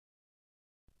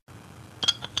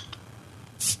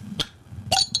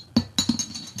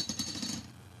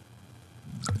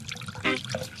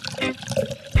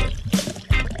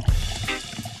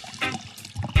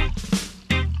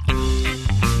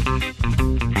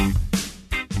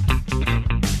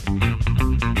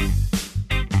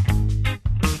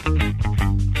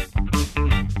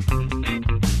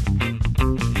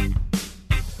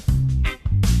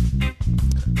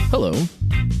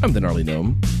Gnarly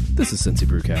Gnome. This is Cincy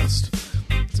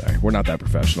Brewcast. Sorry, we're not that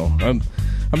professional. I'm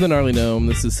the Gnarly Gnome.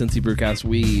 This is Cincy Brewcast.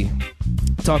 We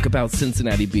talk about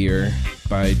Cincinnati beer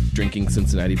by drinking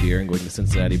Cincinnati beer and going to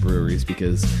Cincinnati breweries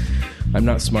because I'm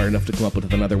not smart enough to come up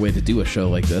with another way to do a show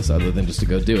like this other than just to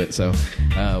go do it. So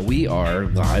we are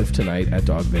live tonight at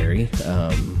Dogberry.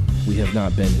 We have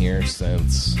not been here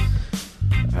since,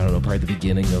 I don't know, probably the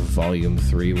beginning of Volume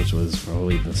 3, which was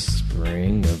probably the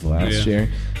spring of last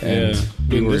year. And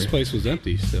this place was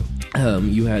empty still.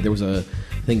 There was I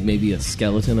think maybe a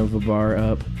skeleton of a bar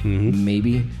up,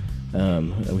 maybe.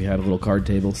 We had a little card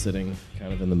table sitting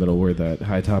kind of in the middle where that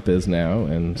high top is now,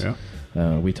 and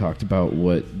we talked about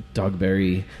what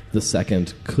Dogberry the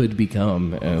Second could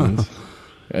become, and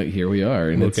here we are.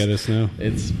 And look at us now.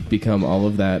 It's become all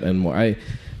of that and more. I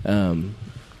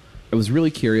was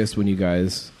really curious when you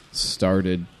guys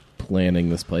started planning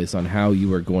this place on how you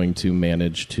were going to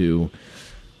manage to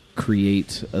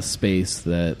create a space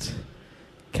that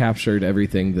captured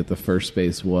everything that the first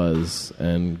space was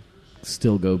and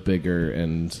still go bigger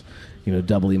and, you know,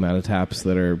 double the amount of taps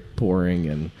that are pouring,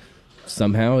 and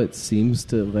somehow it seems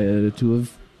to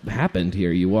have happened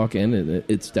here. You walk in and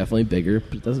it's definitely bigger,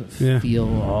 but it doesn't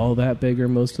feel all that bigger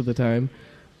most of the time.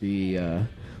 The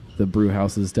brew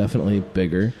house is definitely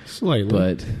bigger, slightly,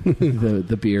 but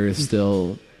the beer is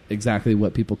still exactly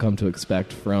what people come to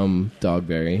expect from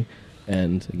Dogberry.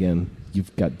 And again,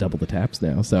 you've got double the taps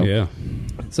now, so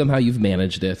somehow you've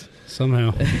managed it.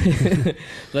 Somehow.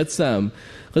 Let's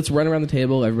run around the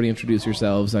table. Everybody introduce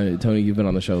yourselves. Tony, you've been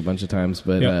on the show a bunch of times,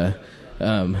 but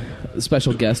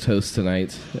special guest host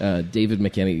tonight, David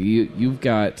McKinney. You've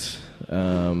got,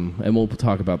 and we'll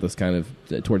talk about this kind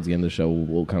of towards the end of the show.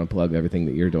 We'll kind of plug everything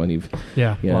that you're doing. A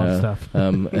lot of stuff.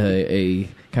 A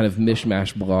kind of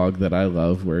mishmash blog that I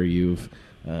love, where you've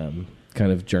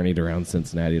kind of journeyed around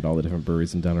Cincinnati at all the different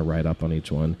breweries and done a write-up on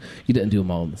each one. You didn't do them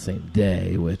all in the same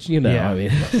day, which, I mean...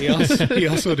 He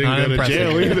also didn't go to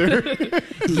jail either.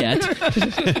 Yet.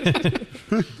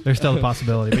 There's still a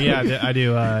possibility. But I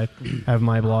do have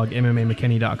my blog,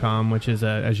 MMAMcKinney.com, which is,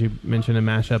 as you mentioned, a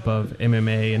mashup of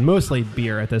MMA and mostly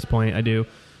beer at this point. I do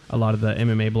a lot of the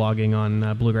MMA blogging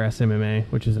on Bluegrass MMA,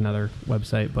 which is another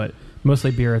website, but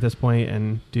mostly beer at this point,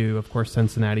 and do, of course,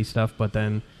 Cincinnati stuff, but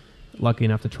then lucky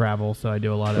enough to travel, so I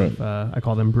do a lot of I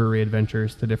call them brewery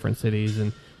adventures to different cities,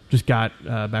 and just got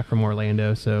back from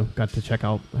Orlando, so got to check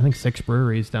out I think 6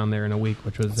 breweries down there in a week,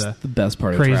 which was the best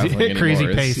part crazy, of traveling crazy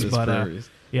anymore pace. is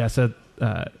But so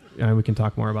we can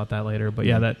talk more about that later. But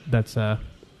that's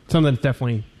something that's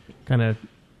definitely kind of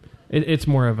it's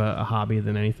more of a hobby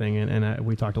than anything, and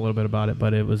we talked a little bit about it,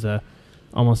 but it was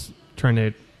almost trying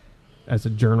to as a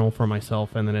journal for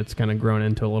myself, and then it's kind of grown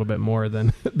into a little bit more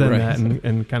than that,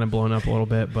 and kind of blown up a little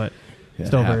bit, but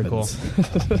still very cool.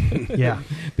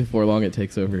 Before long, it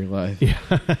takes over your life.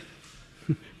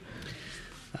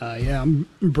 I'm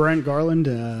Brent Garland,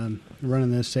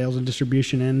 running the sales and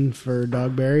distribution end for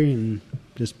Dogberry, and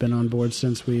just been on board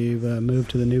since we've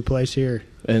moved to the new place here.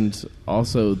 And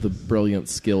also the brilliant,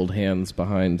 skilled hands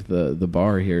behind the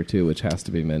bar here too, which has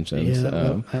to be mentioned.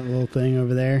 Yeah, that little thing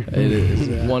over there. It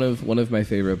is one of my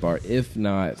favorite bar, if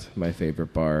not my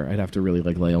favorite bar. I'd have to really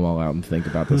lay them all out and think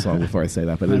about this long before I say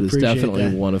that. But it is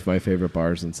definitely one of my favorite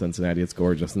bars in Cincinnati. It's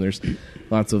gorgeous, and there's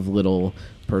lots of little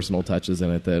personal touches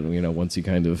in it that once you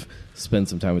kind of spend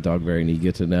some time with Dogberry and you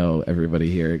get to know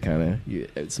everybody here, it kind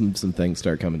of some things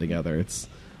start coming together. It's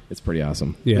pretty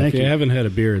awesome. Yeah, if you haven't had a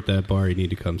beer at that bar, you need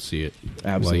to come see it.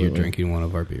 Absolutely. While you're drinking one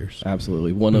of our beers.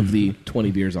 Absolutely. One of the 20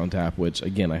 beers on tap, which,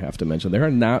 again, I have to mention. There are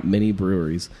not many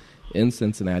breweries in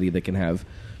Cincinnati that can have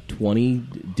 20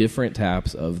 different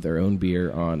taps of their own beer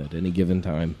on at any given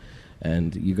time.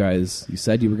 And you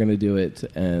said you were going to do it,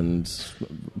 and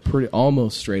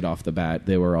almost straight off the bat,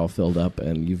 they were all filled up,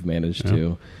 and you've managed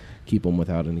to keep them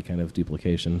without any kind of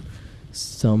duplication.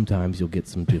 Sometimes you'll get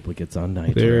some duplicates on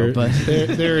Nitro, but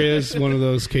there is one of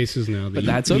those cases now. But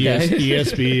that's okay.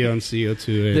 ESB on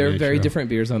CO2. They're very different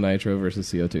beers on Nitro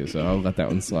versus CO2, so I'll let that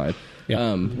one slide.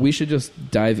 Yeah. We should just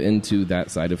dive into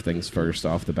that side of things first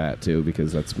off the bat, too,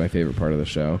 because that's my favorite part of the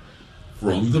show.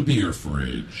 From the beer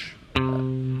fridge.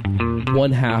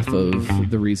 One half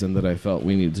of the reason that I felt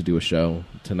we needed to do a show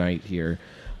tonight here,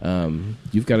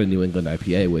 you've got a New England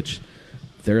IPA, which...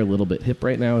 they're a little bit hip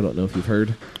right now. I don't know if you've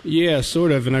heard. Yeah,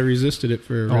 sort of, and I resisted it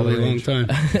for a really long time.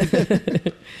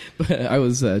 But I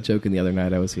was joking the other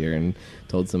night. I was here, and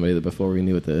told somebody that before we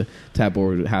knew it, the tap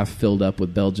board half filled up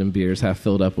with Belgian beers, half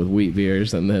filled up with wheat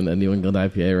beers, and then a New England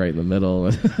IPA right in the middle.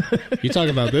 You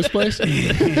talking about this place?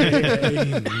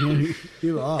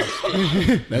 You lost.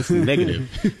 That's negative.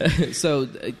 So,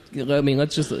 I mean,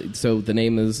 so the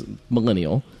name is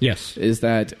Millennial. Yes. Is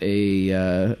that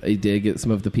a dig at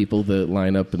some of the people that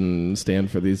line up and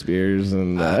stand for these beers?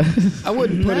 And I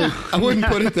wouldn't put it. I wouldn't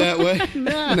put it that way.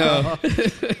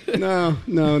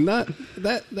 No, not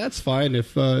that. That's fine.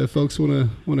 If folks want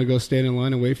to go stand in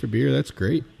line and wait for beer, that's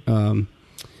great.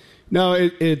 No,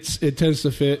 it tends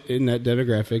to fit in that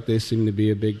demographic. They seem to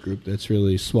be a big group that's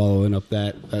really swallowing up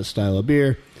that style of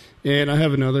beer. And I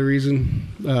have another reason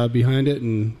behind it,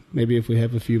 and maybe if we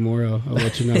have a few more, I'll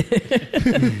let you know.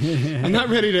 I'm not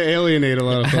ready to alienate a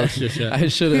lot of folks just yet. I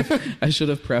should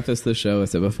have prefaced the show. I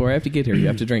said, before I have to get here, you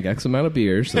have to drink X amount of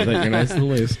beer so that you're nice and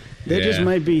loose. They just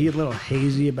might be a little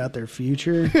hazy about their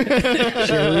future.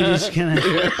 So we just kind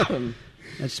of...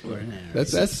 That's where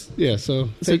that's yeah. So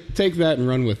take that and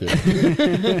run with it.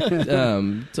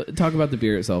 Talk about the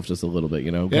beer itself just a little bit.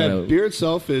 Yeah, beer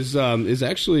itself is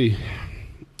actually,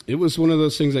 it was one of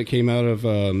those things that came out of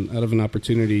an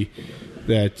opportunity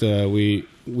that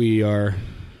we are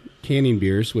canning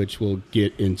beers, which we'll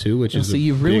get into. Which is so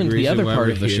you ruined the other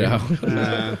part of the here.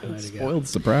 show. Spoiled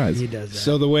surprise. He does that.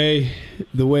 So the way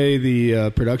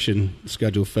the production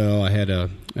schedule fell, I had a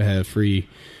free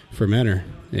fermenter.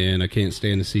 And I can't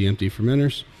stand to see empty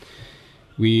fermenters.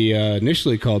 We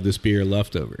initially called this beer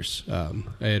Leftovers. I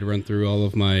had run through all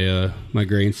of my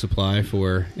grain supply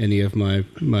for any of my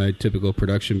typical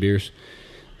production beers.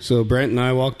 So Brent and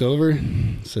I walked over.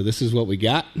 So this is what we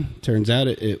got. Turns out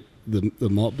the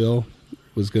malt bill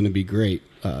was going to be great.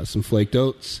 Some flaked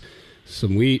oats,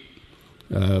 some wheat.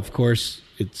 Of course,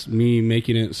 it's me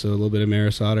making it, so a little bit of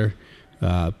Maris Otter.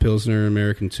 Pilsner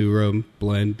American two-row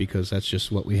blend, because that's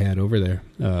just what we had over there.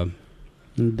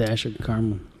 Dash of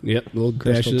caramel. Yep, a little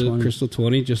dash of Crystal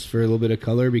 20 just for a little bit of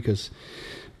color, because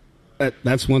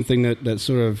that's one thing that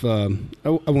sort of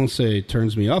I won't say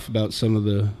turns me off about some of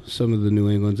the New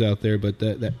Englands out there, but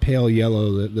that pale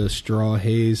yellow, the straw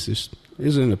haze just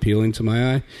isn't appealing to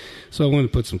my eye. So I wanted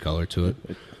to put some color to it.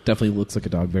 It definitely looks like a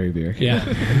Dogberry beer.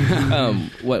 Yeah.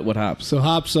 What hops? So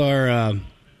hops are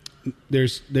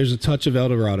there's a touch of El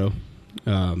Dorado,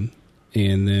 and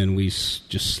then we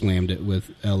just slammed it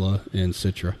with Ella and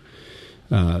Citra.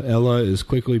 Ella is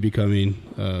quickly becoming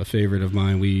a favorite of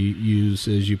mine. We use,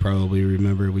 as you probably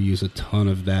remember, we use a ton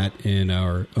of that in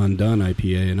our Undone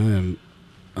IPA, and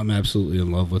I'm absolutely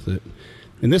in love with it.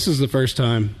 And this is the first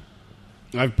time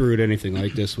I've brewed anything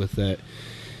like this with that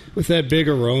big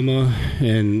aroma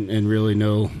and really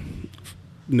no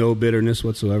bitterness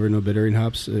whatsoever, no bittering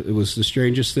hops. It was the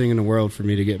strangest thing in the world for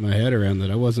me to get my head around,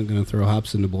 that I wasn't going to throw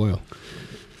hops in the boil.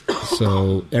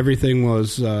 So everything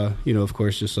was, of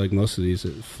course, just like most of these,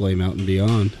 Flame Out and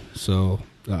Beyond. So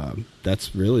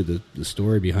that's really the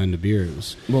story behind the beer. It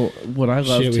was what I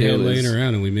love shit we too had laying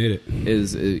around, and we made it.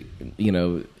 Is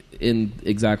in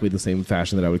exactly the same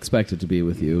fashion that I would expect it to be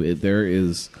with you. There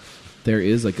is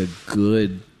like a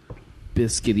good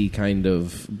biscuity kind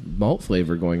of malt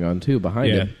flavor going on too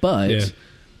behind it, but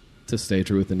to stay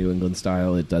true with the New England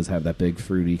style, it does have that big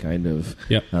fruity kind of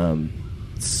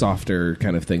softer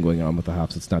kind of thing going on with the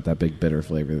hops. It's not that big bitter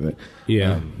flavor that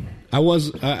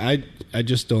I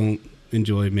just don't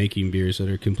enjoy making beers that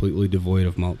are completely devoid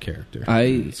of malt character.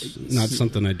 It's not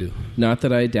something I do. Not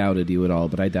that I doubted you at all,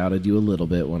 but I doubted you a little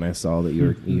bit when I saw that you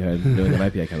had doing an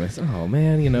IPA. I said, "Oh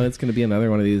man, it's going to be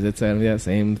another one of these. It's going to be that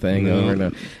same thing over and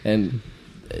over." And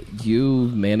you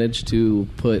managed to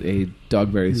put a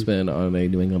Dogberry spin on a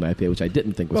New England IPA, which I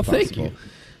didn't think was possible. Thank you.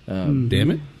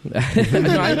 Damn it! You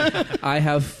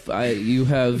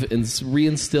have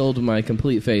reinstilled my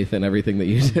complete faith in everything that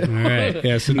you do. All right.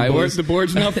 Yes, and the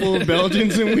board's not full of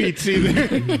Belgians and wheats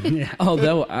either.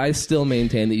 Although I still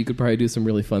maintain that you could probably do some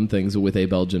really fun things with a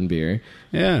Belgian beer.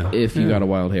 Yeah. If you got a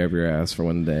wild hair of your ass for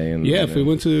one day. And if we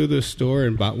went to the store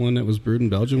and bought one that was brewed in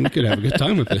Belgium, we could have a good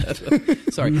time with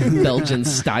it. Sorry, Belgian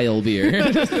style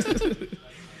beer.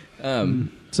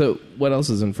 So what else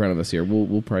is in front of us here?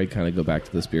 We'll probably kind of go back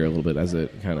to this beer a little bit as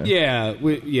it kind of...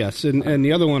 Yes. And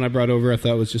the other one I brought over I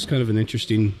thought was just kind of an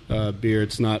interesting beer.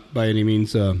 It's not by any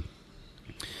means a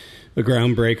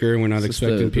groundbreaker. We're not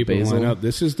expecting people to line up.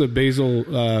 This is the basil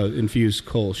infused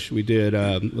Kolsch we did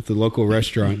with the local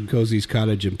restaurant, Cozy's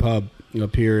Cottage and Pub,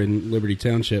 up here in Liberty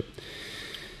Township.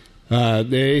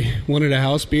 They wanted a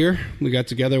house beer. We got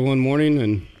together one morning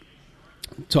and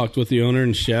talked with the owner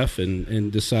and chef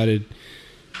and decided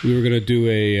we were going to do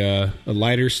a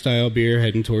lighter style beer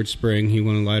heading towards spring. He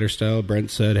wanted a lighter style.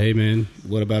 Brent said, "Hey man,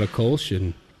 what about a Kolsch?"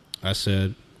 And I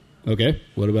said, okay,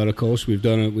 what about a Kolsch? We've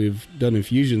done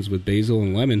infusions with basil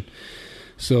and lemon.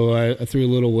 So I threw a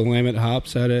little Willamette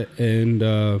hops at it, and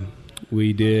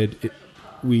we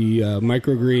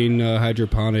microgreen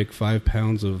hydroponic 5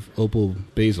 pounds of opal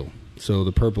basil, so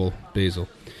the purple basil.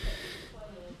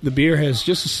 The beer has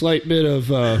just a slight bit of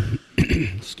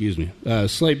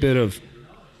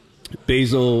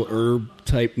basil herb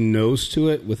type nose to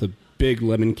it, with a big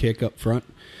lemon kick up front.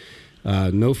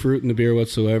 No fruit in the beer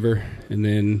whatsoever, and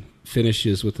then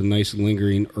finishes with a nice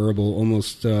lingering herbal,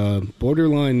 almost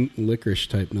borderline licorice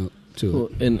type note to it. Well,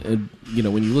 and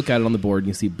when you look at it on the board and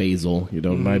you see basil,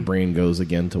 my brain goes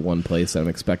again to one place. I'm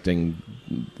expecting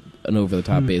an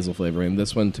over-the-top basil flavor, and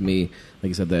this one, to me, like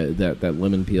you said, that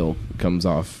lemon peel comes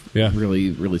off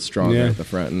really, really strong right at the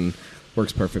front, and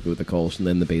works perfectly with the Kolsch, and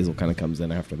then the basil kind of comes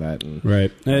in after that. And,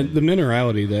 right. And the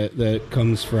minerality that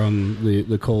comes from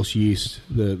the Kolsch yeast,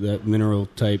 that mineral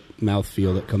type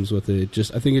mouthfeel that comes with it,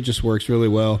 I think it just works really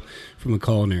well from a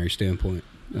culinary standpoint.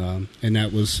 And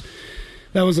that was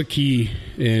a key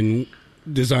in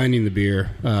designing the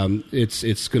beer.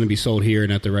 It's going to be sold here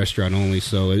and at the restaurant only,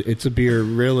 so it's a beer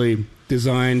really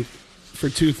designed for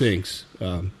two things.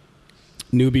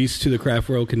 Newbies to the craft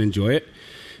world can enjoy it,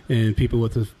 and people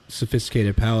with a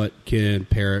sophisticated palate can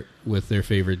pair it with their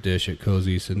favorite dish at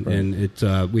Cozy's. And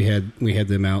we had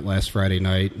them out last Friday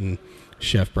night, and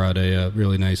chef brought a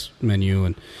really nice menu,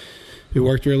 and it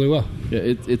worked really well. Yeah,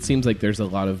 it seems like there's a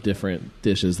lot of different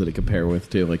dishes that it can pair with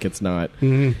too. Like, it's not.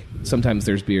 Sometimes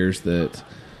there's beers that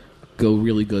go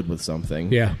really good with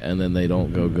something, and then they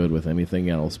don't go good with anything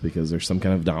else because there's some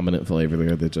kind of dominant flavor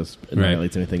there that just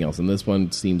annihilates anything else. And this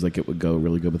one seems like it would go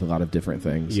really good with a lot of different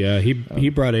things. Yeah, he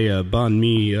brought a banh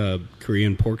mi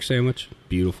Korean pork sandwich.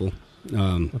 Beautiful.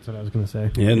 That's what I was going to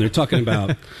say. Yeah, and they're talking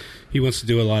about he wants to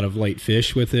do a lot of light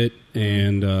fish with it,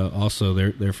 and also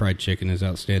their fried chicken is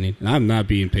outstanding. And I'm not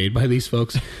being paid by these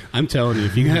folks. I'm telling you,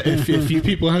 if you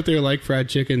people out there like fried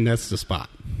chicken, that's the spot.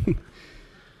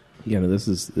 This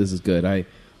is good. I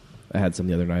had some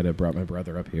the other night. I brought my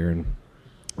brother up here, and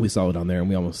we saw it on there, and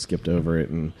we almost skipped over it.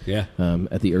 And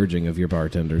at the urging of your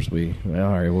bartenders, all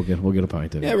right, we'll get a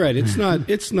pint of it. Yeah, right. It's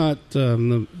not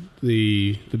the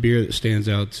beer that stands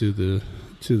out to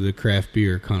the craft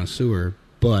beer connoisseur,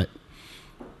 but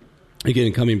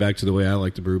again, coming back to the way I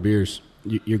like to brew beers,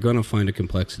 you're going to find a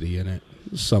complexity in it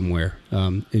somewhere,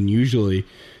 and usually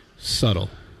subtle,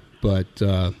 but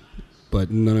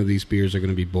none of these beers are going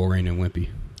to be boring and wimpy.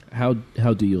 How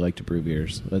do you like to brew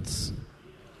beers?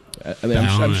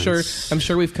 I'm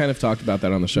sure we've kind of talked about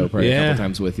that on the show probably a couple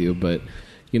times with you, but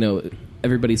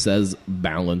everybody says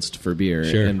balanced for beer,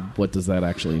 and what does that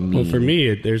actually mean? Well, for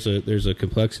me, there's a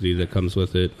complexity that comes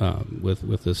with it,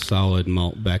 with a solid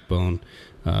malt backbone.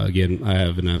 Again, I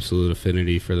have an absolute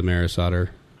affinity for the Maris Otter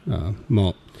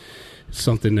malt. It's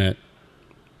something that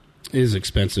is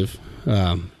expensive,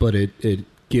 but it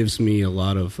gives me a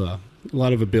lot of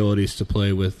abilities to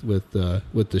play with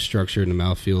the structure and the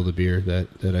mouthfeel of the beer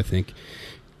that I think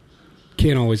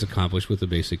can't always accomplish with the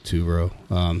basic 2-row.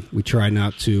 We try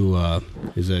not to.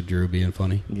 Is that Drew being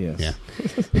funny? Yes.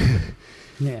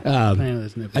 Yeah.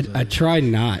 I try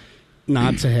not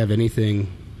to have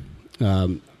anything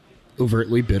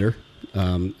overtly bitter,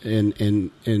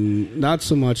 and not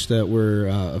so much that we're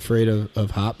afraid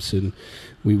of hops, and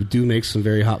we do make some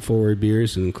very hop forward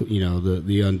beers, and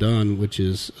the Undone, which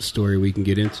is a story we can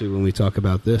get into when we talk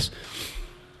about this.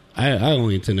 I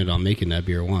only intended on making that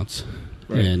beer once.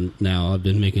 Right. And now I've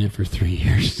been making it for 3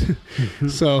 years.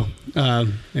 So,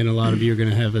 and a lot of you are going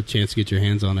to have a chance to get your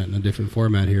hands on it in a different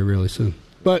format here really soon.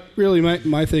 But really,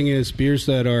 my thing is beers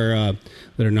that are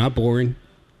not boring,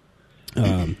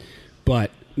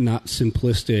 but not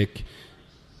simplistic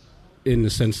in the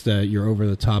sense that you're over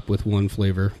the top with one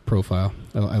flavor profile.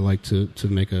 I like to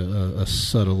make a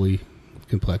subtly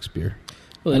complex beer.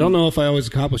 Well, I don't know if I always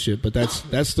accomplish it, but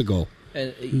that's the goal.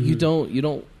 You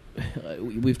don't.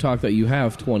 We've talked that you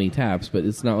have 20 taps, but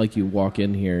it's not like you walk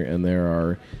in here and there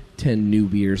are 10 new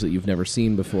beers that you've never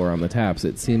seen before on the taps.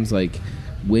 It seems like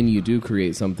when you do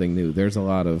create something new, there's a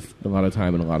lot of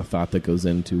time and a lot of thought that goes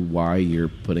into why you're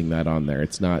putting that on there.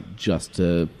 It's not just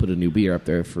to put a new beer up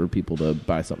there for people to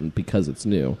buy something because it's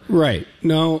new. Right.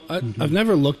 No, I've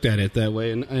never looked at it that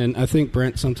way, and I think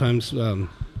Brent sometimes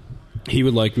he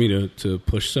would like me to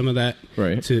push some of that.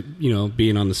 Right. To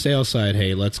being on the sales side,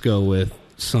 hey, let's go with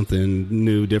something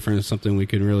new, different, something we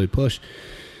can really push.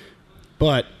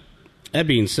 But that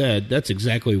being said, that's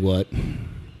exactly what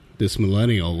this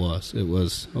millennial was. It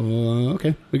was,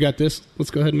 okay, we got this. Let's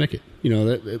go ahead and make it.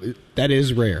 That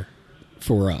is rare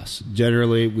for us.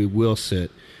 Generally, we will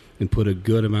sit and put a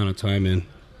good amount of time in,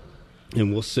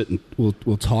 and we'll sit and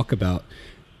we'll talk about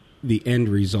the end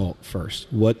result first.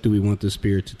 What do we want this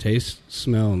beer to taste,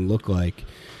 smell, and look like?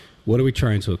 What are we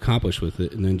trying to accomplish with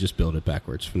it? And then just build it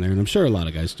backwards from there. And I'm sure a lot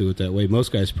of guys do it that way.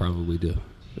 Most guys probably do.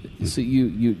 So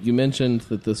you mentioned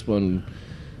that this one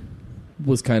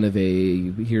was kind of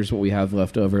a, here's what we have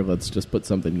left over, let's just put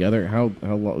something together. How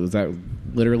long was that?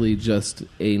 Literally just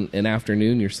an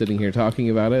afternoon you're sitting here talking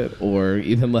about it, or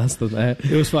even less than that?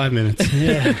 It was 5 minutes.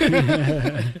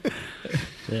 Yeah.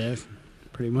 Yeah,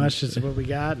 pretty much just what we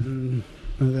got, and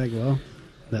I was like, well,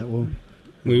 that will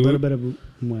a little bit of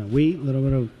wheat, a little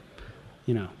bit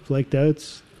of flaked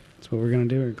oats. That's what we're gonna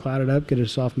do. We're gonna cloud it up, get a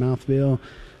soft mouthfeel.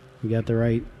 We got the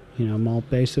right malt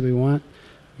base that we want.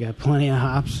 We got plenty of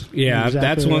hops. Yeah, exactly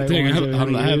that's one thing. I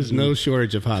have use. no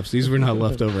shortage of hops. These were not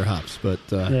leftover hops, but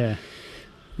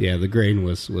yeah, the grain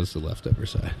was the leftover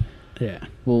side. Yeah.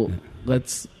 Well,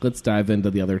 let's dive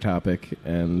into the other topic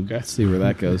and see where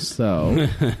that goes. So,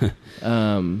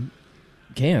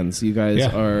 cans. You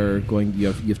guys are going.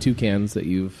 You have 2 cans that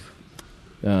you've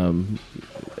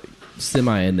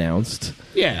semi-announced.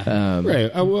 Yeah,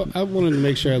 right. I wanted to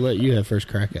make sure I let you have first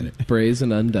crack at it. Braze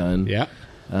and Undone. Yeah.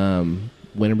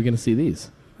 When are we going to see these?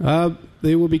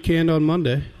 They will be canned on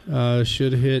Monday.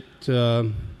 Should hit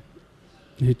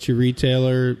your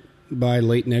retailer by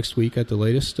late next week at the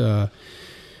latest. With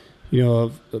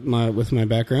my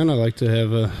background, I like to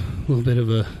have a little bit of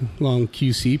a long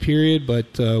QC period,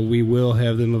 but we will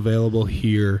have them available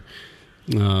here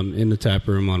in the tap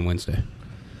room on Wednesday.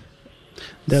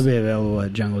 They'll be available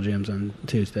at Jungle Gyms on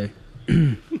Tuesday.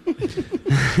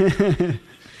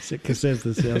 Because there's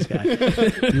the sales guy.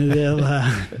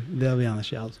 They'll be on the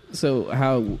shelves. So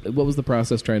what was the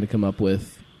process trying to come up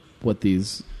with what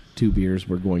these 2 beers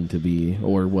were going to be?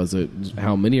 Or was it,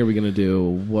 how many are we going to do?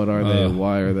 What are they?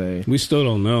 Why are they? We still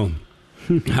don't know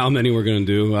how many we're going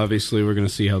to do. Obviously, we're going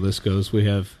to see how this goes. We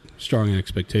have strong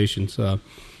expectations.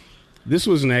 This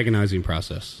was an agonizing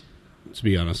process, to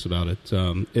be honest about it.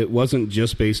 It wasn't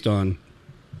just based on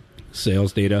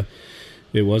sales data.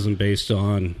 It wasn't based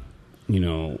on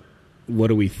what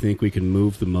do we think we can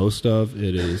move the most of?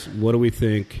 It is, what do we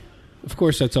think? Of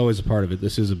course, that's always a part of it.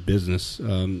 This is a business.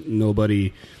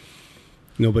 Nobody's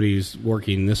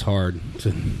working this hard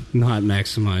to not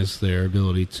maximize their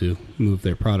ability to move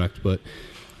their product. But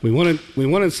we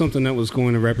wanted something that was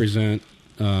going to represent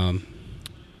a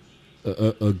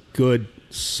good,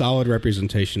 solid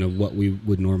representation of what we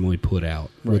would normally put out,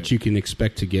 what you can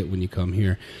expect to get when you come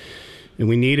here. And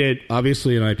we needed,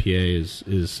 obviously, an IPA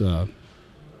is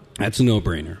that's a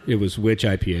no-brainer. It was which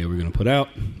IPA we're going to put out,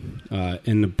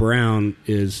 and the brown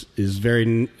is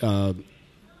very.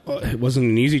 It wasn't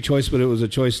an easy choice, but it was a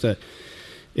choice that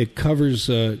it covers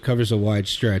a wide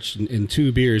stretch. In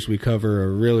 2 beers, we cover a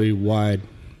really wide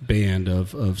band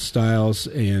of styles,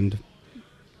 and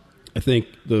I think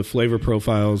the flavor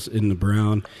profiles in the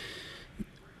brown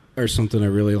are something I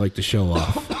really like to show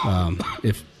off.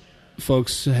 If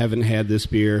folks haven't had this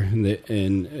beer and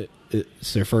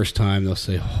it's their first time, they'll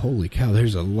say, holy cow,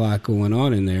 there's a lot going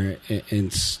on in there,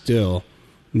 and still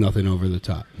nothing over the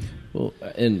top. Well,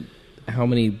 and how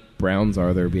many browns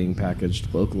are there being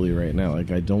packaged locally right now? Like,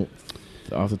 I don't,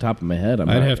 off the top of my head,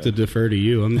 I'd have to defer to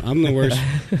you. I'm the worst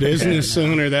business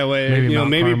owner that way.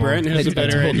 Maybe Brent has a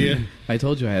better idea. I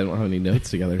told you I don't have any notes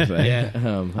together today.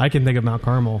 I can think of Mount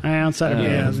Carmel. Outside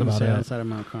of outside of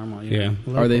Mount Carmel. Yeah.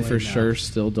 Are they for sure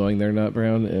still doing their nut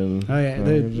brown?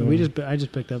 I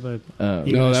just picked up a.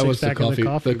 No, that was the coffee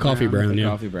brown. The coffee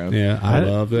brown. Yeah, I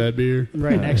love that beer.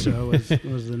 Right next to it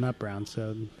was the nut brown.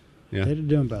 So. Yeah. They're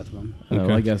doing both of them.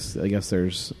 Okay. I guess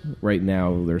there's right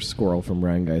now there's Squirrel from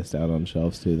Rheingeist out on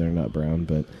shelves too. They're not brown,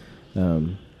 but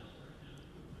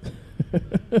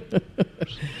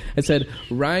I said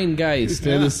Rheingeist.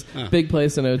 They're this big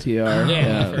place in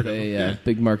OTR.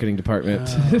 Big marketing department.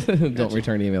 Don't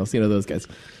return emails. Those guys.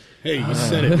 Hey, you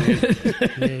said it,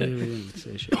 man. We didn't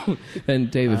say shit.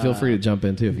 And David, feel free to jump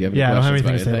in too if you have any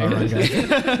questions. I don't have anything to say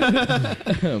about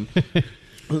Rheingeist.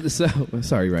 So,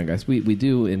 sorry, Ryan, guys. We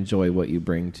do enjoy what you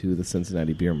bring to the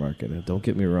Cincinnati beer market. And don't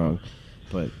get me wrong,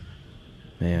 but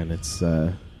man, it's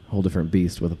a whole different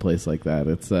beast with a place like that.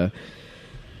 It's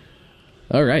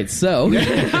all right. So,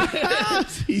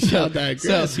 he shall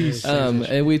digress.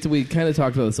 And we kind of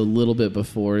talked about this a little bit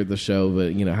before the show,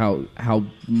 but how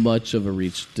much of a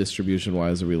reach distribution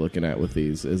wise are we looking at with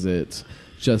these? Is it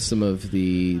just some of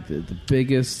the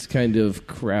biggest kind of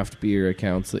craft beer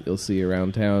accounts that you'll see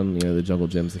around town, the Jungle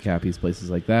Gyms, the Cappies, places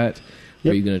like that?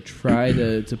 Yep. Are you going to try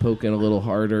to poke in a little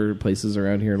harder places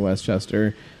around here in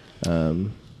Westchester?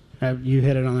 You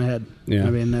hit it on the head. Yeah. I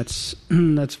mean, that's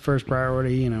first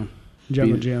priority,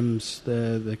 Jungle Gyms,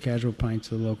 the casual pints,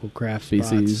 the local craft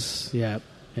species. spots. Yeah.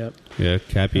 Yep. Yeah,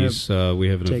 Cappy's. We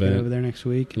have an Take it event over there next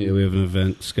week. Yeah, we have an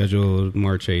event scheduled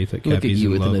March 8th at Look at Cappy's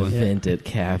you in with an Loveland. event at This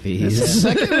is Cappy's. the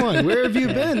second one. Where have you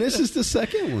been? This is the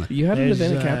second one. You had an There's,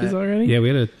 event at Cappy's already? Yeah, we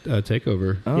had a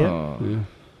takeover. Oh. Yeah.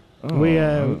 Oh,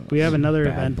 We have another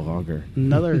bad event, blogger.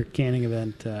 another canning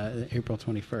event, April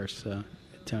 21st. So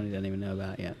Tony doesn't even know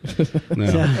about yet.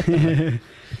 No.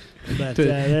 But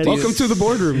Welcome to the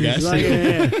boardroom, guys.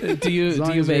 Do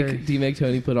you make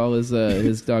Tony put all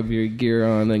his dog beer gear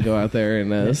on and go out there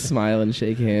and smile and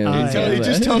shake hands? He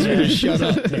just tells me to shut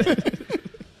up.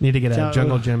 Need to get a Tell-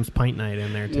 Jungle Gyms pint night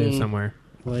in there too somewhere.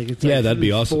 Like it's Yeah, like that'd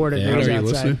be awesome. 4 Yeah, degrees are you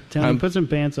outside. listening? Tony, put some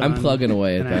pants on. I'm plugging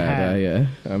away at and a that.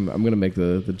 hat. I'm going to make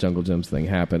the Jungle Gyms thing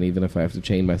happen, even if I have to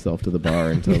chain myself to the bar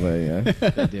until they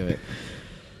do it.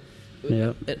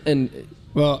 Yep. And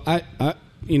Well, I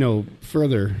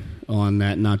further on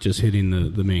that, not just hitting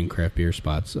the main craft beer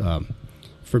spots.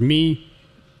 For me,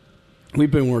 we've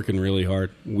been working really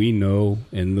hard. We know,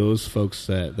 and those folks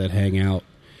that hang out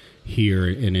here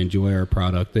and enjoy our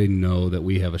product, they know that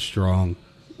we have a strong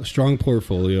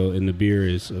portfolio, and the beer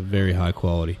is of very high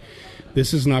quality.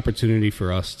 This is an opportunity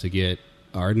for us to get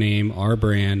our name, our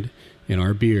brand, and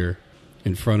our beer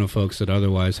in front of folks that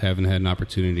otherwise haven't had an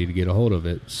opportunity to get a hold of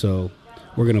it. So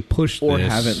we're going to push or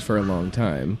this. haven't for a long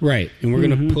time. Right. And we're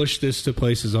going to push this to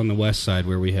places on the west side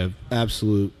where we have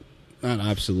not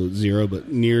absolute zero,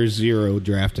 but near zero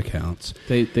draft accounts.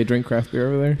 They drink craft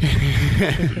beer over there?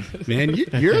 Man,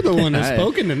 you're the one that's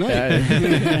spoken tonight.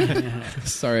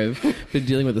 Sorry, I've been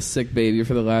dealing with a sick baby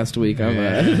for the last week. I've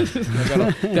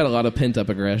got a lot of pent up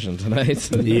aggression tonight.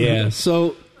 Yeah.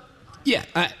 So, yeah,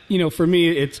 for me,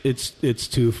 it's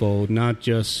twofold. Not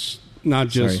just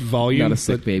Sorry, volume, not a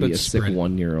sick baby, but a sick spread.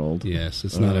 1-year-old. Yes,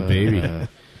 it's not a baby.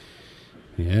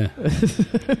 Yeah.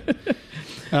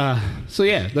 So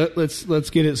yeah, let's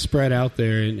get it spread out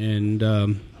there,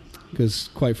 and because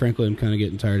quite frankly, I'm kind of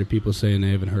getting tired of people saying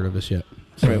they haven't heard of us yet.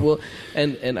 So, Right. Well,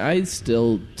 and I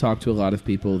still talk to a lot of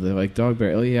people. They're like, Dog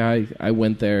Bear. Oh yeah, I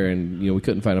went there and we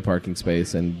couldn't find a parking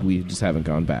space and we just haven't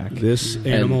gone back. this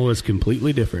animal is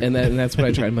completely different, And that's what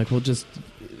I tried. I'm like, well,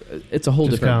 it's a whole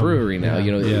Just different come. brewery now.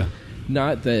 Yeah. Yeah.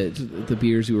 Not that the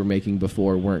beers you were making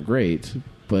before weren't great,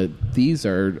 but these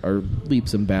are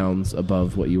leaps and bounds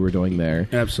above what you were doing there.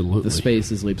 Absolutely. The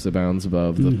space is leaps and bounds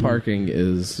above. The parking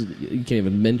is, you can't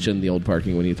even mention the old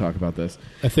parking when you talk about this.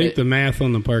 I think the math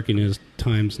on the parking is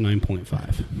times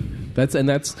 9.5.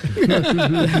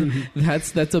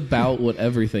 That's about what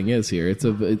everything is here.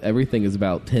 Everything is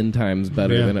about 10 times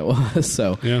better Yeah. than it was.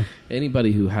 So Yeah.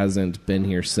 anybody who hasn't been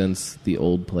here since the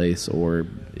old place, or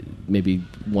maybe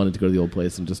wanted to go to the old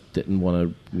place and just didn't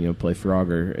want to play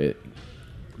Frogger,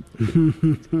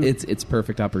 it's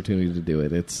perfect opportunity to do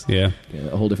it. It's Yeah.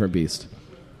 a whole different beast.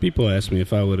 People ask me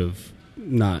if I would have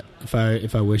not, if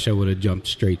I wish I would have jumped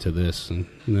straight to this, and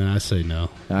I say no.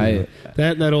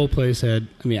 That old place had.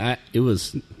 It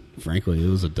was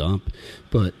a dump,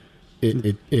 but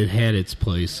it had its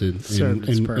place in Served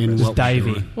its purpose. Just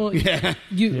divey. Well,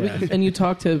 you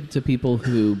talk to people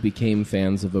who became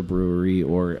fans of a brewery,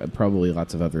 or probably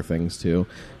lots of other things too,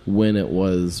 when it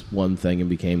was one thing and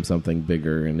became something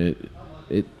bigger, and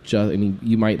it just,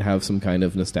 you might have some kind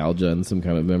of nostalgia and some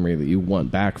kind of memory that you want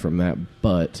back from that,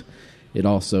 but it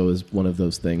also is one of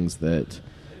those things that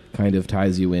kind of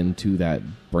ties you into that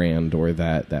brand or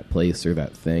that place or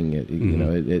that thing.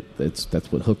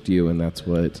 That's what hooked you, and that's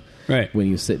what. Right. When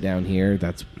you sit down here,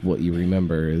 that's what you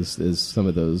remember is some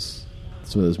of those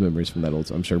memories from that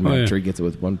old. I'm sure Matt Tree gets it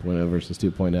with 1.0 versus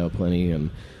 2.0 plenty, and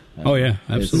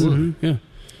absolutely, yeah,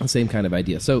 the same kind of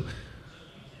idea. So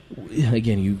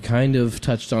again, you kind of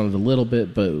touched on it a little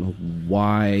bit, but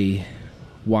why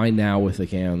now with the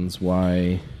cans?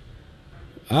 Why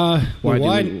now?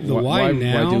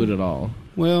 do it at all?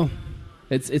 Well,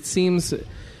 it seems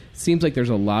like there's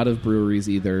a lot of breweries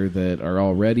either that are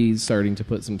already starting to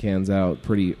put some cans out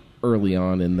pretty early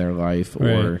on in their life,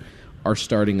 or Right. are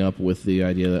starting up with the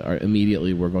idea that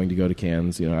immediately we're going to go to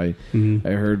cans. I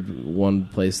heard one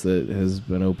place that has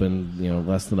been open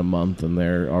less than a month, and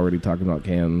they're already talking about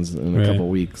cans in a Right. couple of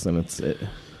weeks, and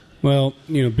Well,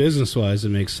 business wise, it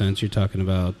makes sense. You're talking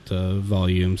about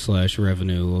volume /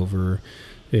 revenue over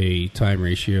a time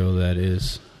ratio that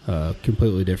is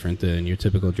completely different than your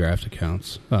typical draft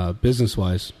accounts. Business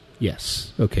wise,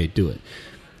 yes, okay, do it.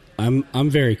 I'm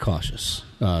very cautious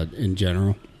in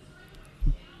general.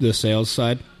 The sales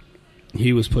side,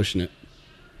 he was pushing it.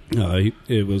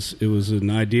 It was an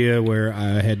idea where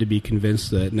I had to be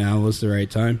convinced that now was the right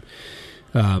time.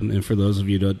 And for those of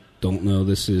you that don't know,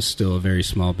 this is still a very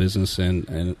small business,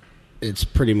 and it's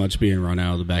pretty much being run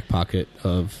out of the back pocket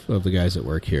of the guys that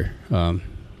work here.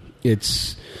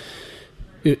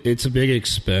 It's a big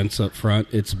expense up front.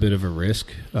 It's a bit of a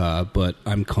risk, but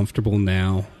I'm comfortable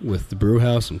now with the brew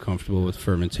house. I'm comfortable with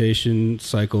fermentation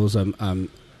cycles.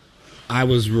 I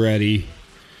was ready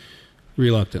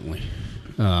reluctantly,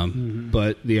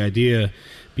 but the idea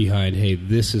behind, hey,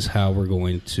 this is how we're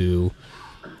going to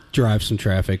drive some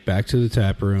traffic back to the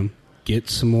tap room, get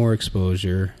some more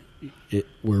exposure.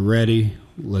 We're ready.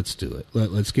 Let's do it.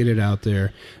 Let's get it out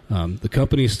there. The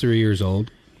company's 3 years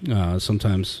old.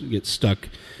 Sometimes get stuck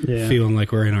feeling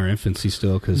like we're in our infancy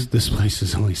still because this place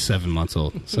is only 7 months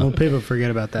old. So Well, people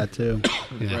forget about that too.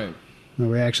 Right.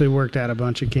 We actually worked out a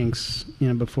bunch of kinks,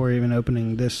 before even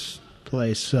opening this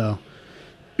place. So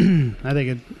I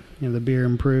think the beer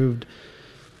improved.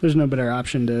 There's no better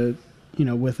option to,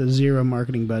 with a zero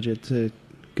marketing budget, to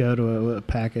go to a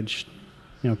packaged,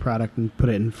 product and put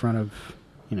it in front of,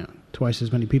 twice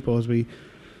as many people as we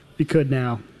could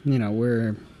now.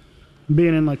 We're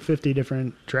being in like 50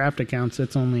 different draft accounts.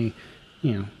 It's only,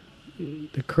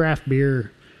 the craft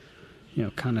beer,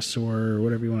 connoisseur or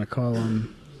whatever you want to call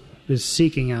them, is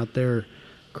seeking out their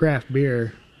craft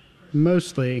beer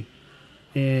mostly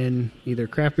in either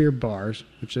craft beer bars,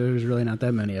 which there's really not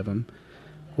that many of them,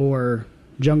 or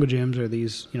Jungle Gyms, or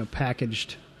these,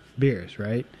 packaged beers,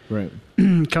 right? Right.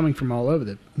 Coming from all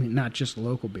over not just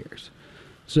local beers.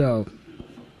 So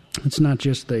it's not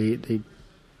just the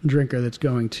drinker that's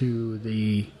going to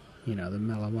the, the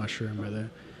Mellow Mushroom or the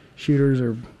Shooters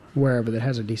or wherever that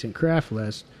has a decent craft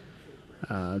list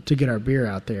to get our beer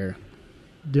out there.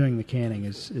 Doing the canning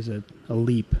is a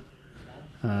leap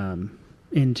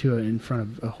into it in front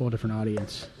of a whole different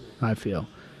audience, I feel,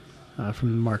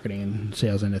 from the marketing and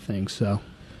sales end of things. So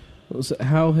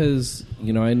how has,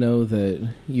 I know that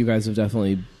you guys have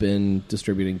definitely been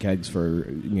distributing kegs for,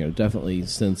 definitely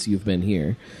since you've been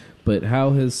here, but how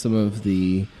has some of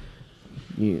the,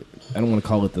 I don't want to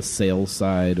call it the sales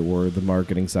side or the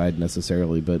marketing side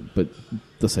necessarily, but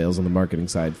the sales and the marketing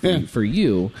side for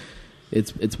you,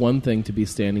 it's one thing to be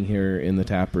standing here in the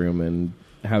tap room and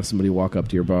have somebody walk up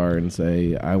to your bar and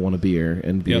say, I want a beer,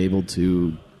 and be able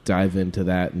to dive into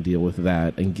that and deal with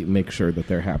that and make sure that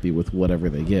they're happy with whatever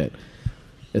they get.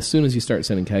 As soon as you start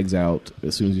sending kegs out,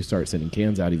 as soon as you start sending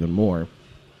cans out even more,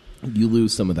 you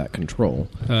lose some of that control.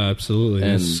 Absolutely.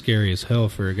 And it's scary as hell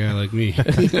for a guy like me.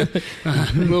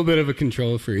 A little bit of a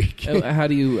control freak. How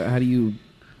do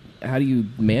you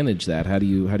manage that? How do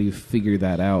you figure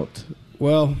that out?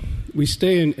 Well, we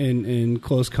stay in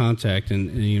close contact,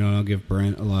 and I'll give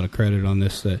Brent a lot of credit on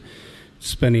this, that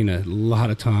spending a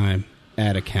lot of time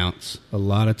at accounts, a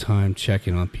lot of time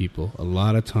checking on people, a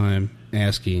lot of time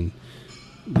asking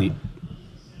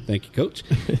thank you, Coach,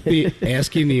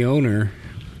 asking the owner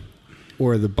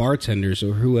or the bartenders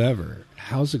or whoever,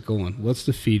 how's it going? What's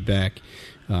the feedback?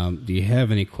 Do you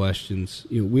have any questions?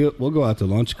 We'll go out to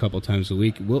lunch a couple times a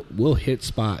week. We'll hit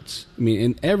spots. I mean,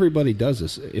 and everybody does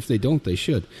this. If they don't, they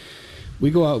should.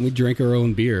 We go out and we drink our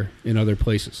own beer in other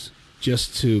places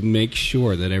just to make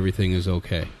sure that everything is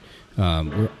okay.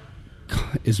 We're,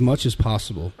 as much as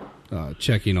possible,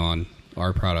 checking on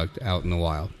our product out in the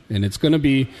wild. And it's going to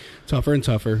be tougher and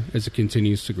tougher as it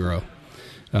continues to grow.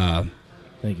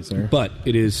 Thank you, sir. But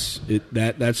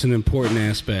that's an important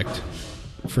aspect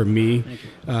for me.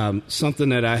 Something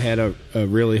that I had a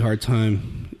really hard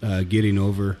time getting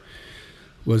over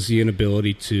was the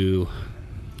inability to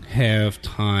have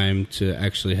time to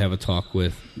actually have a talk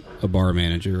with a bar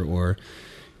manager or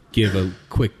give a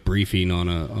quick briefing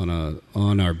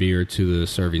on our beer to the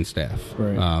serving staff.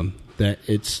 Right.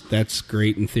 That's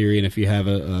great in theory, and if you have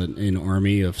an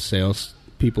army of sales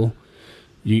people,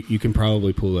 you can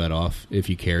probably pull that off if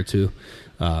you care to.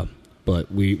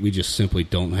 But we just simply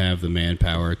don't have the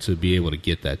manpower to be able to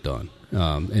get that done.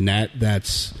 And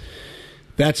that's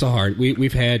a hard.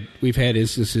 We've had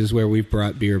instances where we've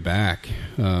brought beer back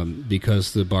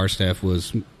because the bar staff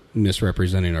was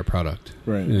misrepresenting our product,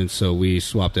 right? And so we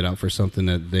swapped it out for something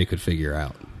that they could figure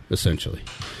out, essentially.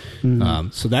 Mm-hmm.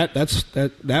 So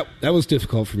that was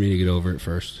difficult for me to get over at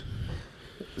first.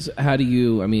 So how do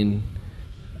you? I mean,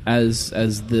 as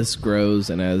this grows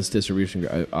and as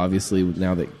distribution, obviously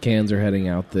now that cans are heading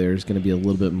out, there's going to be a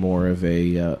little bit more of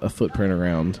a footprint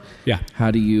around. Yeah.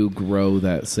 How do you grow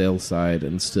that sales side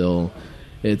and still?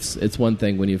 It's one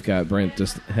thing when you've got Brent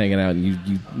just hanging out and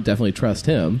you definitely trust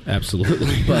him.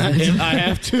 Absolutely. But I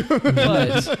have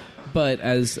to. but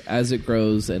as it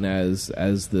grows and as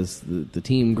the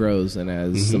team grows and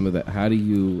as some of that, how do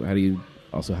you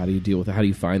deal with it? How do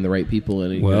you find the right people?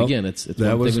 And again, it's one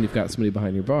thing when you've got somebody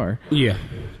behind your bar. Yeah,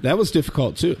 that was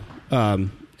difficult too.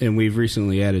 And we've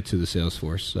recently added to the sales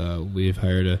force. We've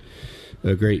hired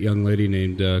a great young lady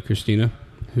named Christina,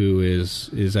 who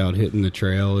is out hitting the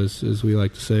trail, as we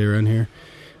like to say around here.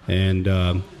 And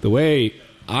the way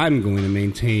I'm going to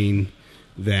maintain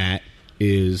that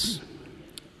is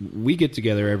we get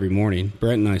together every morning.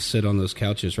 Brent and I sit on those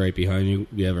couches right behind you.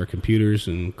 We have our computers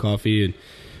and coffee, and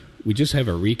we just have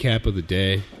a recap of the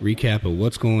day, recap of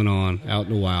what's going on out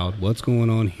in the wild, what's going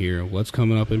on here, what's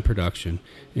coming up in production.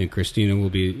 And Christina will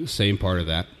be the same part of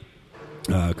that.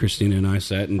 Christina and I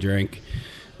sat and drank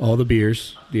all the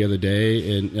beers the other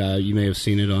day, and you may have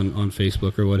seen it on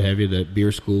Facebook or what have you, that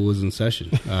beer school was in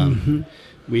session.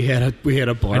 We had a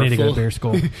bar. I need to go full, to beer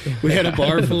school. We had a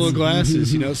bar full of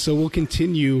glasses, so we'll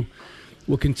continue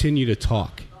to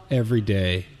talk every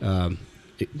day.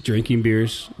 Drinking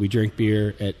beers. We drink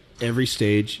beer at every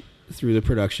stage through the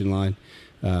production line.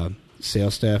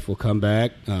 Sales staff will come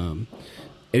back.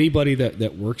 Anybody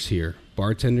that works here,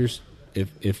 bartenders,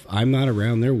 if I'm not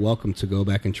around, they're welcome to go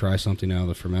back and try something out of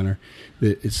the fermenter.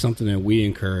 It's something that we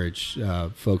encourage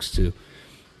folks to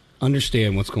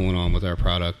understand what's going on with our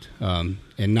product,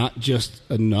 and not just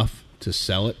enough to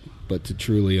sell it, but to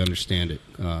truly understand it.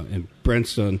 And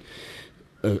Brent's done.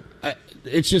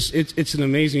 It's an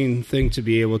amazing thing to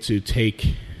be able to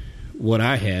take what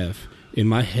I have in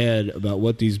my head about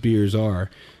what these beers are,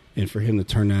 and for him to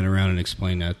turn that around and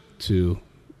explain that to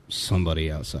somebody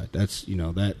outside. That's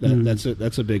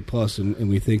that's a big plus, and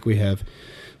we think we have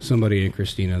somebody in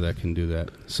Christina that can do that.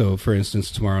 So, for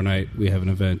instance, tomorrow night we have an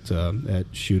event at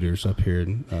Shooters up here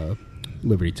in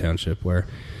Liberty Township where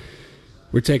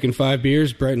we're taking 5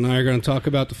 beers. Brett and I are going to talk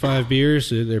about the 5 beers.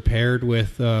 They're paired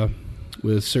with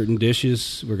certain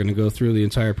dishes. We're going to go through the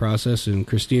entire process, and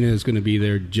Christina is going to be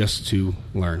there just to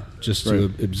learn, just to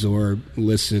absorb,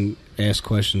 listen, ask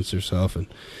questions herself, and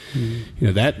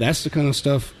that's the kind of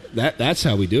stuff. That's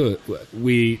how we do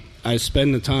it. I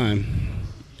spend the time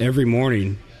every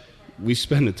morning. We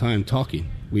spend the time talking.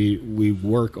 We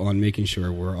work on making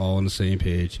sure we're all on the same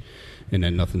page, and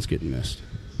that nothing's getting missed.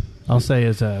 I'll say,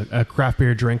 as a craft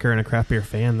beer drinker and a craft beer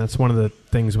fan, that's one of the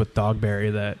things with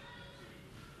Dogberry that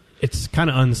it's kind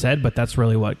of unsaid, but that's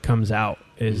really what comes out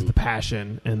is the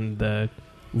passion and the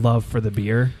love for the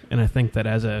beer. And I think that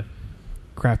as a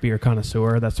craft beer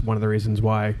connoisseur, that's one of the reasons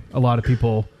why a lot of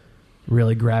people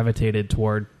really have gravitated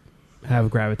toward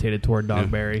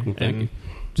Dogberry. Well, thank you.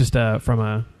 Just from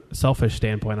a selfish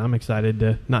standpoint, I'm excited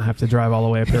to not have to drive all the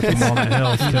way up here from Walnut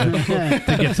Hills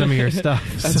to get some of your stuff.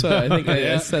 That's what I think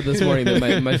I said this morning,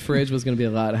 that my fridge was going to be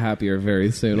a lot happier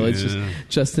very soon. Yeah. It's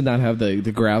just to not have the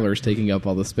growlers taking up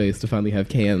all the space, to finally have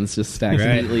cans just stacked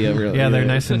neatly over. Yeah, they're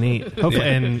nice and neat. Hopefully,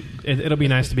 and it'll be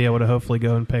nice to be able to hopefully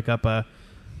go and pick up a.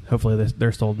 Hopefully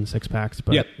they're sold in 6-packs.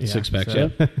 But 6-packs. So.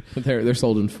 Yeah, they're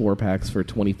sold in 4-packs for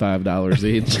 $25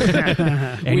 each.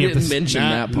 And We you have didn't to mention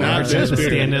that part. not this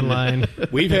beer. stand in line.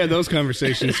 We've had those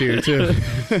conversations here too.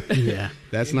 Yeah.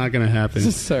 That's not going to happen.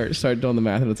 Just start doing the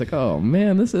math, and it's like, oh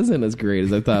man, this isn't as great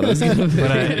as I thought it was going to be.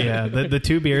 But the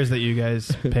 2 beers that you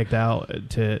guys picked out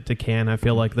to can, I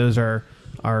feel like those are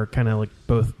kind of like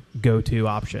both go-to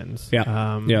options.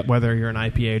 Yeah. Whether you're an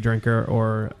IPA drinker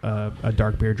or a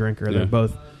dark beer drinker, they're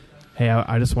both. Hey,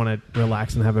 I just want to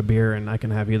relax and have a beer, and I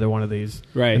can have either one of these.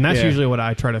 Right. And that's usually what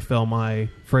I try to fill my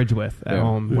fridge with at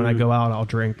home. When I go out, I'll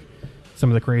drink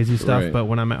some of the crazy stuff, but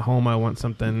when I'm at home, I want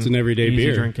something. It's an everyday easy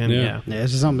beer. drinking. Yeah. Yeah,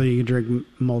 it's just something you can drink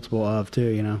multiple of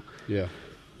too. Yeah.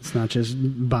 It's not just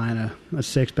buying a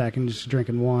 6-pack and just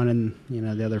drinking one, and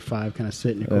the other 5 kind of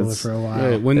sit in your cooler for a while.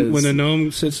 Right. When the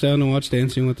gnome sits down to watch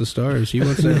Dancing with the Stars, he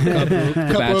wants a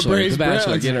couple of braised The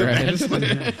Bachelor, browns. get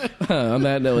it right. On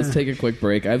that note, let's take a quick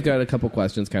break. I've got a couple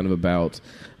questions kind of about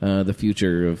the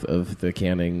future of the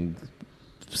canning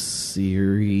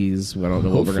series. I don't know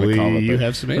what we're going to call it. You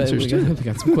have some answers too. We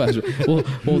got some questions.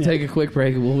 We'll take a quick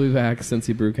break, and we'll be back.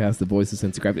 Cincy Brewcast, the voice of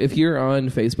Cincy Craft. If you're on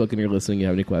Facebook and you're listening, you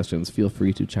have any questions, feel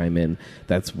free to chime in.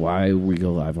 That's why we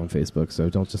go live on Facebook. So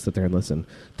don't just sit there and listen.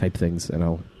 Type things, and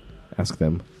I'll ask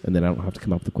them, and then I don't have to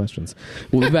come up with the questions.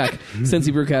 We'll be back.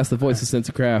 Cincy Brewcast, the voice of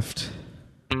Cincy Craft.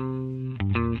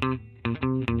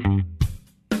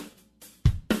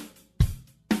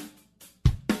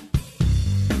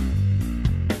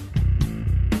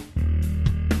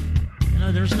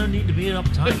 There's no need to be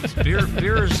uptight.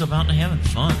 Beer is about having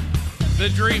fun. The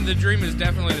dream is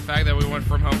definitely the fact that we went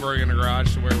from homebrewing in a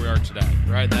garage to where we are today.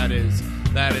 Right? That is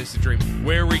the dream.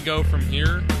 Where we go from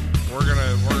here, we're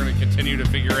gonna continue to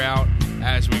figure out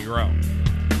as we grow.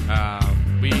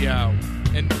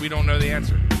 And we don't know the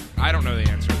answer. I don't know the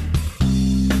answer.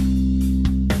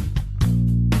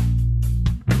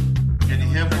 Can you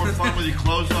have more fun with your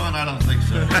clothes on? I don't think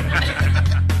so.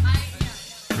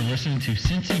 You're listening to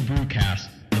Cincy Brewcast,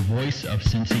 the voice of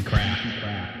Cincy Craft.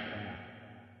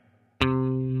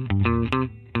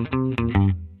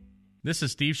 This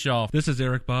is Steve Shaw. This is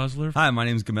Eric Bosler. Hi, my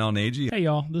name is Gamal Nagy. Hey,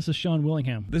 y'all. This is Sean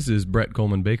Willingham. This is Brett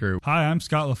Coleman Baker. Hi, I'm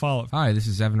Scott LaFollette. Hi, this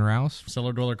is Evan Rouse.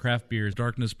 Cellar Dweller Craft Beers.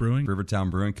 Darkness Brewing.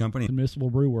 Rivertown Brewing Company. Municipal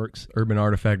Brew Works. Urban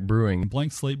Artifact Brewing.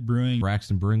 Blank Slate Brewing.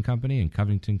 Braxton Brewing Company in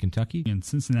Covington, Kentucky. In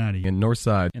Cincinnati. In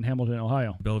Northside. In Hamilton,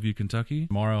 Ohio. Bellevue, Kentucky.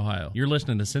 Lamar, Ohio. You're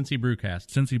listening to Cincy Brewcast.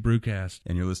 Cincy Brewcast.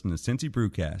 And you're listening to Cincy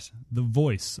Brewcast. The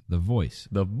voice. The voice.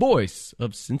 The voice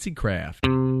of Cincy Craft.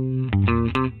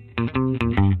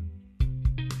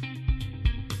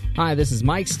 Hi, this is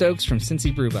Mike Stokes from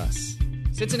Cincy Brew Bus.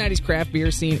 Cincinnati's craft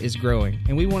beer scene is growing,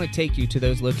 and we want to take you to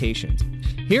those locations.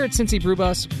 Here at Cincy Brew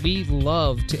Bus, we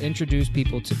love to introduce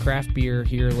people to craft beer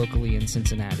here locally in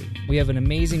Cincinnati. We have an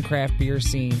amazing craft beer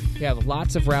scene. We have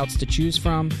lots of routes to choose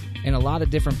from and a lot of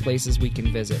different places we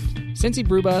can visit. Cincy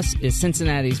Brew Bus is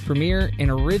Cincinnati's premier and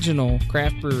original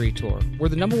craft brewery tour. We're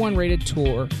the #1 rated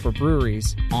tour for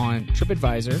breweries on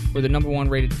TripAdvisor. We're the #1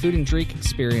 rated food and drink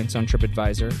experience on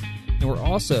TripAdvisor. And we're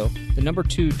also the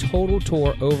 #2 total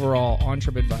tour overall on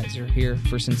TripAdvisor here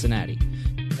for Cincinnati.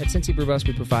 At Cincy Brew Bus,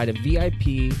 we provide a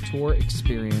VIP tour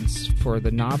experience for the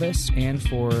novice and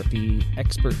for the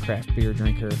expert craft beer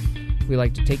drinker. We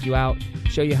like to take you out,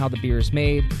 show you how the beer is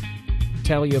made,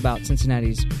 tell you about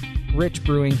Cincinnati's rich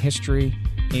brewing history,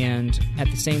 and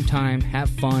at the same time, have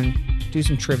fun, do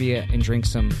some trivia, and drink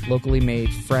some locally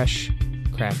made, fresh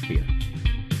craft beer.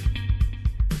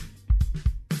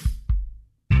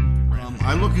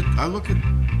 I look at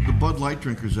the Bud Light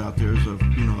drinkers out there as a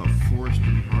forest to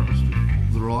be harvested.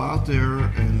 They're all out there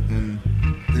and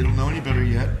they don't know any better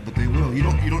yet, but they will. You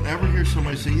don't ever hear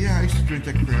somebody say, "Yeah, I used to drink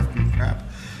that craft beer crap,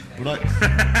 but I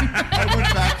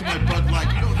went back to my Bud Light."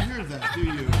 You don't hear that, do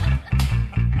you?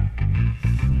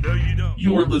 No, you don't.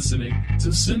 You're listening to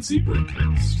Cincy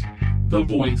Brewcast, the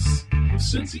voice of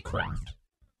Cincy Craft.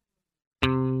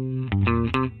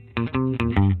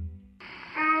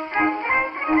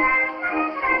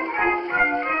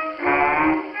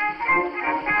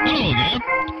 Hello there.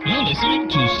 You're listening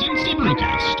to Cincy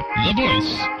Brewcast, the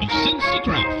voice of Cincy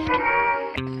Craft.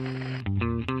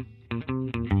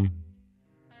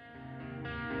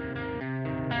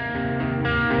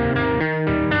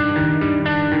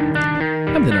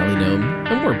 I'm the Gnarly Gnome,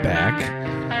 and we're back.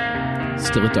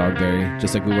 Still at Dogberry,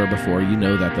 just like we were before. You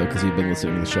know that, though, because you've been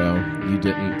listening to the show. You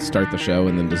didn't start the show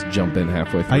and then just jump in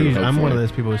halfway through. I'm one of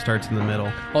those people who starts in the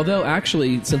middle. Although,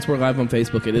 actually, since we're live on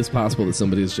Facebook, it is possible that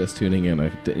somebody is just tuning in. I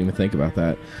didn't even think about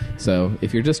that. So,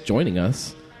 if you're just joining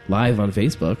us live on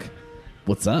Facebook,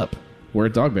 what's up? We're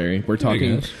at Dogberry. We're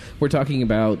talking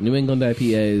about New England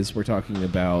IPAs. We're talking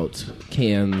about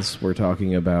cans. We're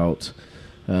talking about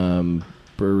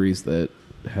breweries that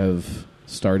have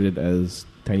started as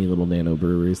tiny little nano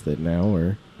breweries that now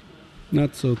are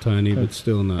not so tiny, but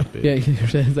still not big. Yeah,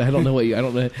 I don't know.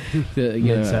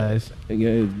 Mid-size,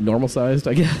 normal sized,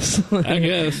 I guess. I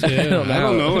guess. Yeah. I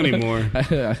don't know anymore.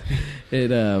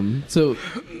 So,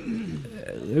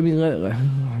 I mean,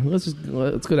 let's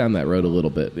go down that road a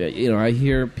little bit. I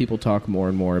hear people talk more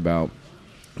and more about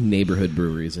neighborhood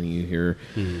breweries, and you hear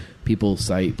people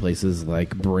cite places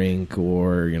like Brink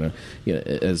or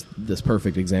as this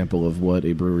perfect example of what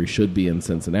a brewery should be in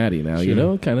Cincinnati now.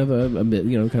 Sure. Kind of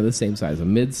kind of the same size, a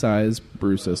mid-sized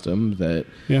brew system that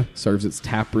serves its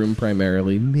tap room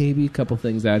primarily, maybe a couple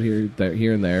things out here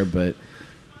and there,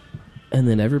 and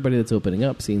then everybody that's opening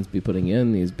up seems to be putting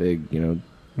in these big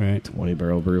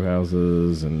 20-barrel brew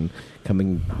houses and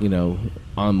coming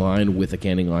online with a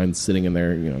canning line sitting in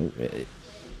there.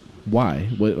 Why?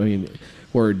 What, I mean,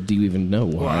 or do you even know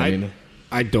why? Well,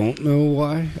 I don't know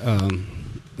why.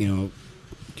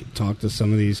 Talk to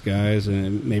some of these guys,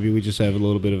 and maybe we just have a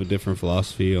little bit of a different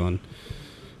philosophy on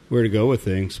where to go with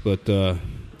things. But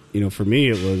for me,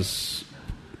 it was,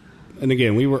 and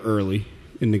again, we were early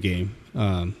in the game,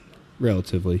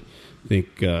 relatively. I think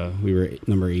we were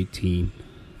number 18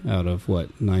 out of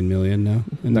 9 million now.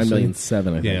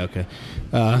 9,000,007, I think. Yeah, okay.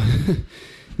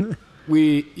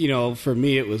 We, for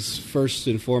me, it was first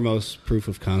and foremost proof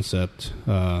of concept.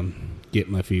 Get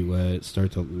my feet wet,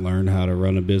 start to learn how to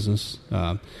run a business.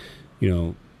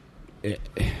 You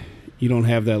don't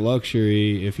have that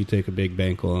luxury if you take a big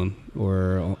bank loan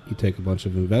or you take a bunch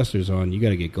of investors on. You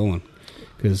got to get going,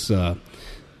 because the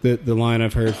line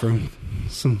I've heard from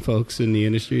some folks in the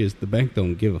industry is the bank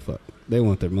don't give a fuck. They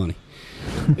want their money.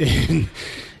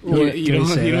 You don't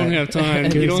have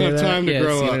time. You don't have time to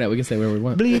grow up. We can say where we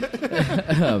want.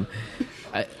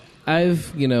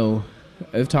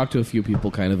 I've talked to a few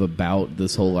people kind of about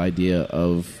this whole idea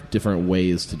of different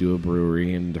ways to do a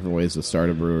brewery and different ways to start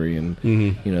a brewery, and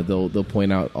they'll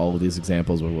point out all of these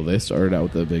examples where they started out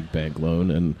with a big bank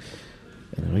loan, and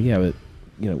but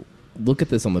look at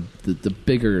this on the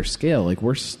bigger scale, like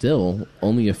we're still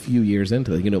only a few years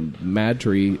into it. Mad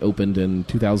Tree opened in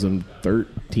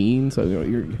 2013, so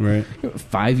you're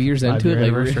 5 years into it.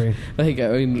 Anniversary.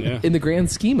 In the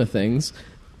grand scheme of things,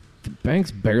 the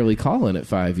bank's barely calling it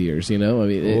 5 years. I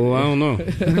don't know.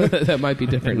 That might be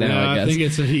different now. I guess. I think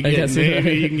it's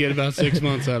maybe you can get about 6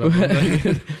 months out of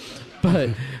it.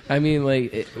 But I mean,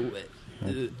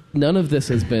 none of this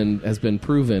has been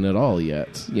proven at all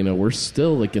yet. We're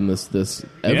still like in this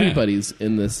everybody's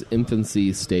in this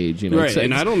infancy stage. Right,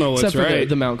 and I don't know what's except for right.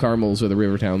 the Mount Carmels or the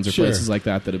River Towns or Sure. places like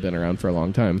that have been around for a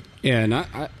long time. Yeah, and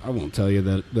I won't tell you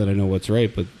that I know what's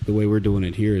right, but the way we're doing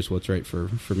it here is what's right for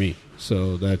me.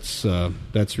 So that's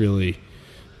really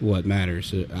what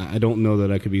matters. I don't know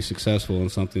that I could be successful in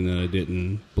something that I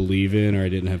didn't believe in or I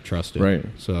didn't have trust in. Right.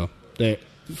 So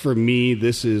for me,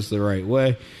 this is the right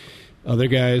way. Other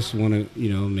guys want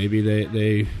to, maybe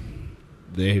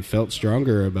they felt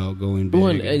stronger about going big. Well,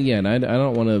 and I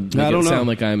don't want to make it sound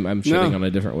like I'm shitting on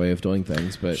a different way of doing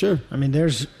things, but sure. I mean,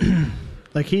 there's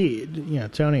like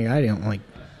Tony. I don't like.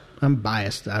 I'm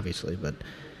biased, obviously, but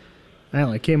I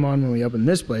only came on when we opened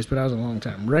this place. But I was a long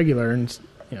time regular, and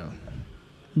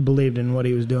believed in what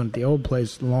he was doing at the old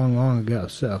place long ago.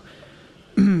 So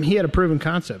he had a proven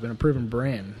concept and a proven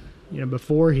brand.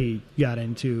 Before he got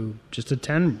into just a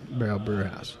 10-barrel brew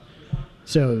house.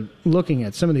 So looking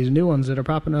at some of these new ones that are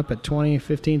popping up at 20,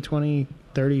 15, 20,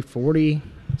 30, 40,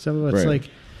 some of it's like,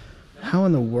 how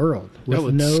in the world? That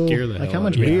would scare the hell how out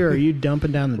much of me. beer are you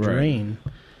dumping down the Right. drain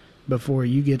before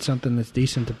you get something that's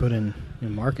decent to put in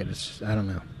market? I don't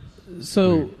know.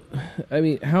 So, I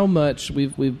mean, how much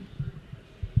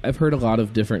I've heard a lot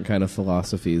of different kind of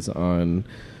philosophies on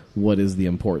what is the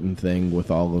important thing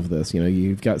with all of this.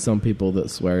 You've got some people that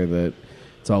swear that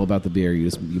it's all about the beer.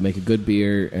 You make a good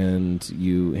beer and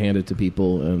you hand it to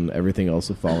people, and everything else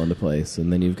will fall into place.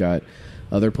 And then you've got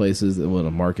other places that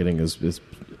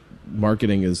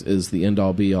marketing is the end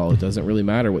all be all. It doesn't really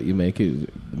matter what you make,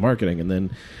 marketing. And then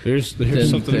there's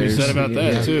something to be said about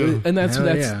that too. And that's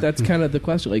kind of the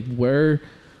question. Like,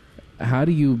 how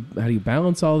do you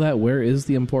balance all that? Where is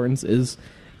the importance?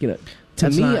 To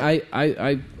me,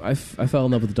 I fell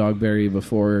in love with Dogberry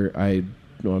before it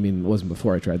wasn't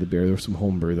before I tried the beer. There was some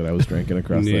homebrew that I was drinking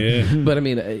across there. But I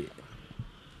mean,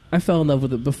 I fell in love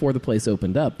with it before the place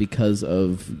opened up because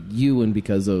of you and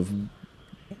because of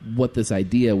what this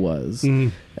idea was.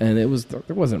 And there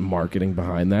wasn't marketing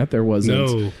behind that. There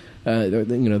wasn't.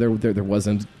 There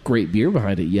wasn't great beer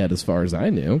behind it yet, as far as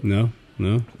I knew. No.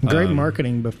 Great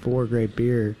marketing before great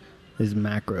beer is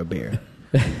macro beer.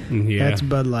 Yeah. That's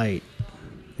Bud Light.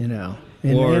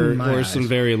 Or some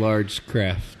very large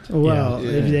craft. Well,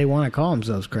 if they want to call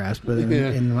themselves craft, but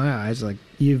in my eyes, like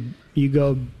you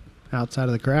go outside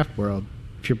of the craft world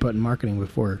if you're putting marketing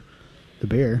before the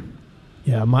beer.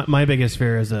 Yeah, my biggest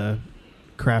fear as a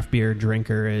craft beer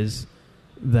drinker is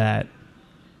that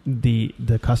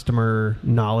the customer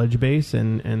knowledge base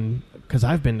and because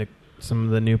I've been to some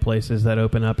of the new places that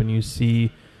open up and you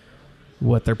see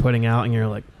what they're putting out and you're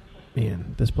like,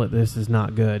 man, this is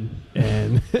not good,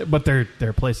 and but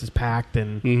their place is packed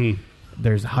and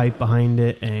there's hype behind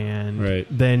it, and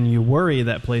then you worry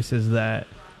that places that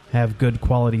have good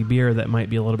quality beer that might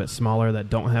be a little bit smaller that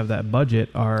don't have that budget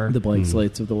are the blank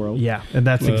slates of the world. Yeah, and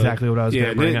that's exactly what I was going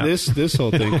to bring up. This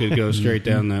whole thing could go straight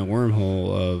down that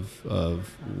wormhole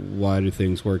of why do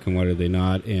things work and why do they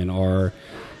not, and are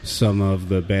some of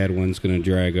the bad ones going to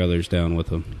drag others down with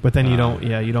them. But then you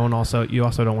also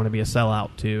don't want to be a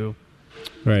sellout too.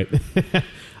 Right.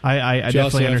 I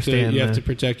definitely understand. You have to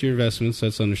protect your investments.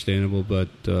 That's understandable. But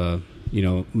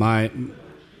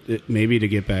maybe to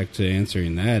get back to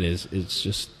answering that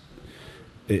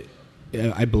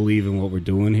I believe in what we're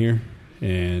doing here,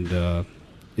 and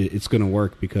it's going to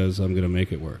work because I'm going to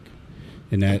make it work.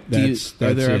 And are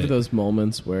there ever those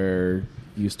moments where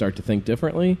you start to think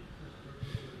differently?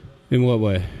 In what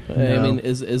way? I mean,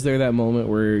 is there that moment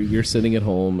where you're sitting at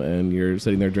home and you're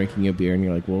sitting there drinking a beer and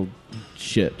you're like, well,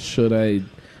 shit, should I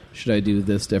do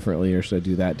this differently or should I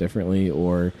do that differently?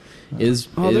 Or there's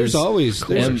always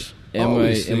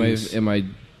am I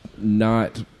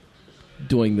not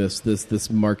doing this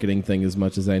marketing thing as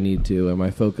much as I need to? Am I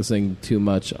focusing too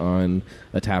much on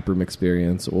a taproom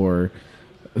experience or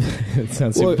it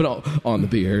sounds stupid, but on the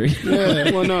beer.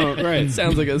 Yeah, well, no, right. It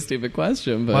sounds like a stupid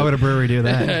question, but why would a brewery do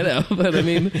that? I know, but I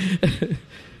mean,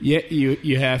 yeah,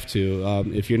 you have to.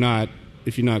 If you're not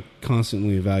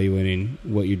constantly evaluating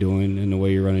what you're doing and the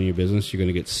way you're running your business, you're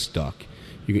going to get stuck.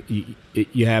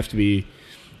 You have to be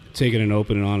taking an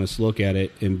open and honest look at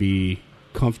it and be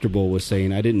comfortable with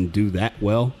saying, I didn't do that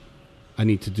well. I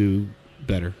need to do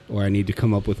better, or I need to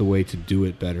come up with a way to do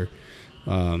it better,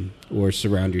 or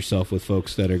surround yourself with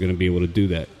folks that are going to be able to do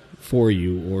that for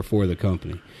you or for the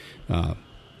company.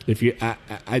 If you,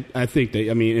 I think that,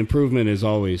 I mean, improvement is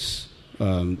always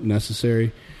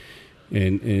necessary,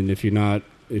 and if you're not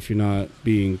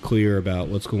being clear about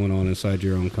what's going on inside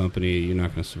your own company, you're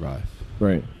not going to survive.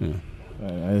 Right. Yeah.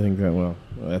 I think that, well,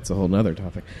 that's a whole nother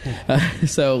topic.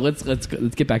 So let's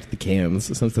get back to the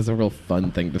cans, since that's a real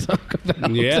fun thing to talk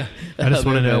about. Yeah. I just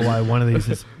want to know why one of these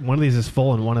is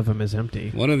full and one of them is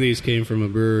empty. One of these came from a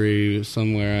brewery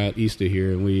somewhere out east of here,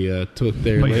 and we took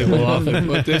their label off and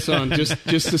put this on just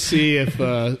to see if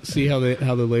see how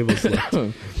the labels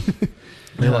looked.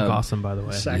 They look awesome, by the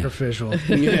way. Sacrificial.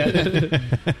 Yeah.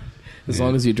 As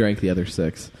long as you drank the other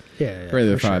 6. Yeah, or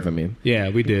the 5, sure. I mean. Yeah,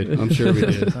 we did. I'm sure we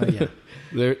did. Oh, yeah.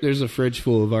 There's a fridge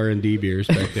full of R&D beers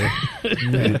back there.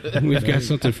 And we've got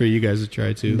something for you guys to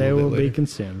try too. They will be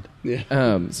consumed.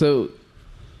 Yeah. So,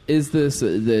 is this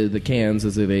the cans?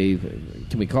 Is it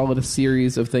can we call it a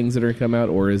series of things that are come out,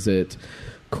 or is it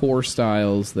core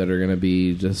styles that are going to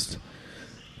be just,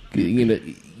 you know,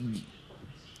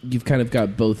 you've kind of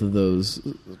got both of those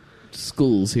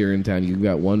schools here in town. You've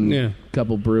got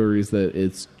couple breweries that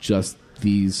it's just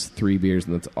these 3 beers,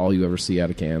 and that's all you ever see out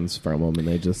of cans from them, and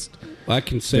they just. Well, I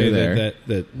can say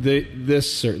that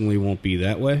this certainly won't be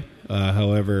that way.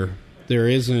 However, there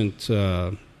isn't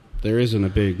a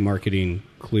big marketing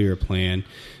clear plan.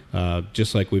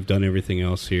 Just like we've done everything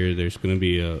else here, there's going to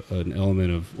be an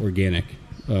element of organic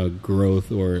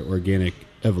growth or organic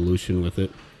evolution with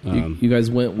it. You guys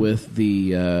went with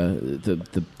the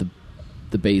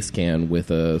base can with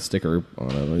a sticker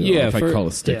on it. If I call it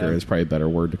a sticker, is probably a better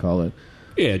word to call it.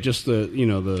 Yeah, just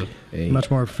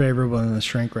much more favorable than the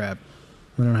shrink wrap.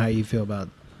 I don't know how you feel about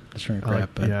the shrink wrap,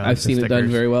 but I've seen it done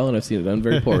very well, and I've seen it done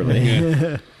very poorly.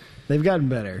 They've gotten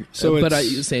better. But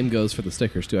same goes for the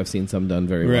stickers too. I've seen some done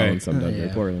very well and some done very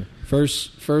poorly.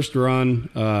 First run,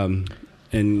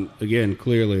 and again,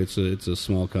 clearly it's a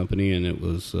small company, and it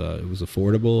was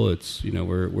affordable. It's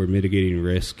we're mitigating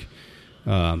risk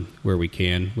where we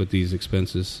can with these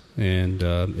expenses, and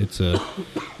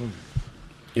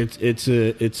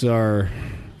it's our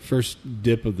first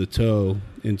dip of the toe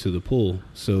into the pool.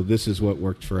 So this is what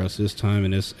worked for us this time,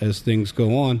 and as things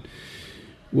go on,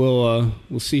 we'll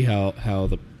see how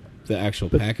the actual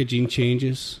packaging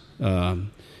changes,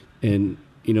 and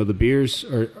the beers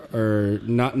are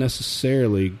not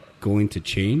necessarily going to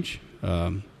change.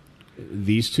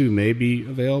 These 2 may be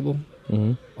available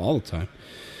all the time.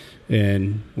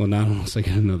 And not unless I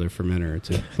get another fermenter or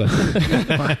 2. But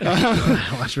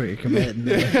watch where you're committing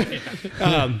there.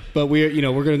 But we're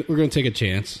gonna take a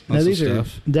chance on now, some these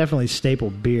stuff. are definitely staple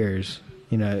beers.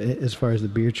 As far as the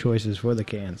beer choices for the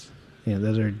cans,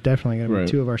 those are definitely going to be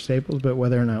 2 of our staples. But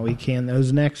whether or not we can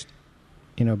those next,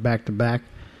 back to back,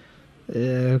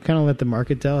 kind of let the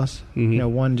market tell us.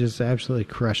 Mm-hmm. One just absolutely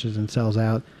crushes and sells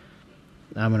out.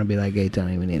 I'm going to be like, hey,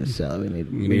 Tony, we need to sell it. We need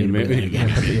to make it again.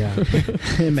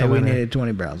 Maybe we needed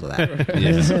 20 barrels of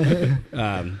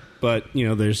that. But,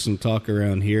 there's some talk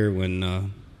around here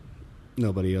when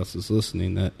nobody else is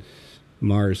listening that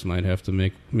Mars might have to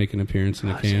make an appearance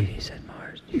in a can. He said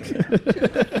Mars.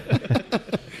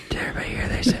 Did everybody hear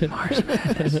they said Mars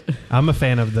Madness? I'm a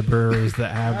fan of the breweries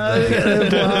that have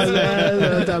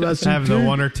the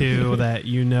 1 or 2 that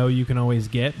you can always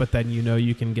get, but then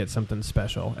you can get something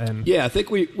special. And yeah, I think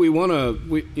we want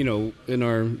to, in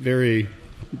our very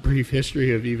brief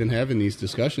history of even having these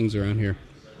discussions around here,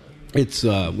 it's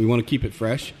we want to keep it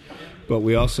fresh, but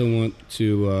we also want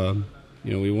to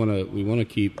we want to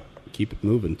keep it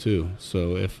moving too.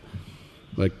 So if,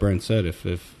 like Brent said, if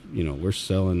we're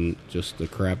selling just a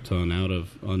crap ton out of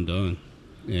Undone,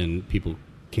 and people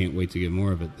can't wait to get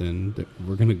more of it, then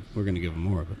we're gonna give them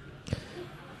more of it.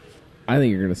 I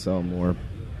think you're gonna sell more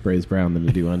Braised Brown than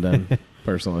you do Undone.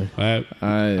 Personally,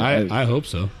 I hope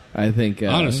so. I think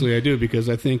honestly I do, because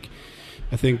I think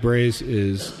Braised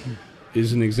is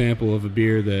an example of a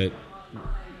beer that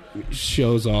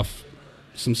shows off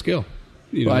some skill.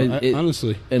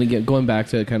 Honestly, and again, going back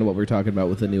to kind of what we were talking about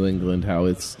with the New England, how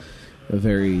it's a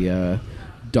very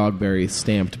Dogberry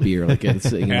stamped beer. Like it's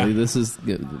this is,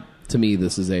 to me,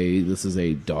 this is a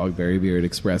Dogberry beer. It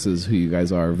expresses who you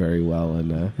guys are very well,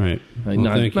 and right.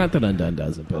 Not that Undone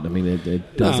doesn't, but I mean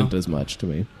it doesn't as much to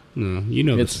me.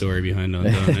 No, the story behind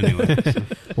Undone anyway. So.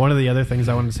 One of the other things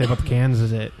I wanted to say about the cans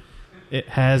is it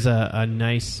has a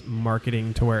nice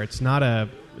marketing to where it's not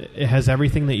it has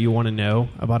everything that you want to know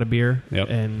about a beer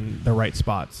in the right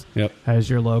spots. Yep. Has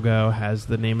your logo, has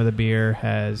the name of the beer,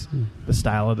 has the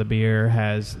style of the beer,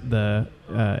 has the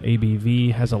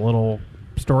ABV, has a little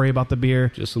story about the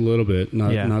beer? Just a little bit,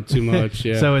 not too much.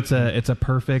 Yeah. So it's a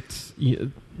perfect.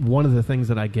 One of the things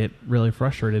that I get really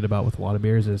frustrated about with a lot of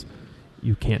beers is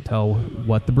you can't tell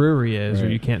what the brewery is, or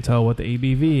you can't tell what the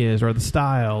ABV is, or the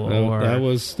style. Or that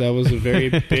was a very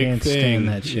big Can't thing. stand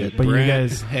that shit. But you Brand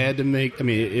guys had to make. I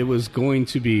mean, it was going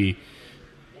to be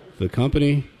the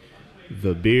company,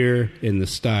 the beer, and the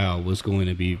style was going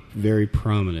to be very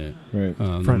prominent, right?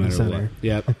 No Front and matter center. what.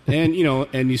 Yeah, and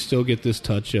and you still get this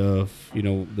touch of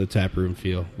the tap room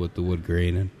feel with the wood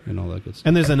grain and all that good stuff.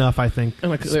 and there's enough, I think,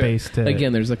 And like, space to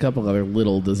again, there's a couple other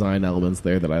little design elements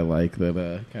there that I like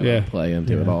that kind of play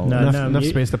into it all. enough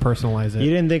space to personalize it. You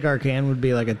didn't think our can would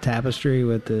be like a tapestry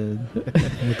with the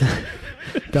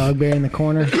dog bear in the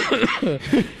corner?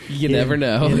 You never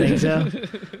know. You think so?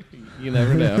 You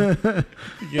never know.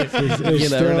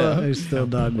 There's never know. There's still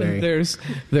dogberry.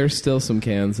 There's still some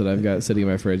cans that I've got sitting in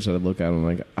my fridge that I look at and I'm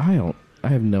like, I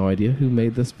have no idea who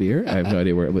made this beer. I have no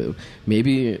idea where it was.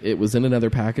 Maybe it was in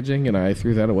another packaging and I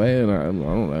threw that away and I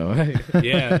don't know.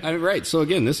 Yeah, right. So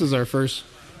again, this is our first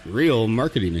real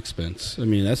marketing expense. I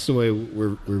mean, that's the way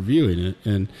we're viewing it.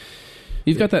 And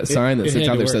you've got that sign that sits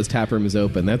out there that says tap room is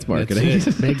open. That's marketing. That's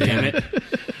it. Big Damn it.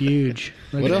 Huge.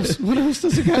 What else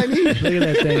does a guy need? Look at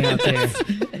that thing out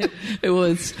there. Well,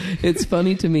 it's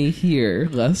funny to me here,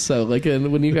 less so. Like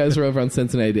when you guys were over on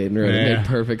Cincinnati Dayton Road, it made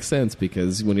perfect sense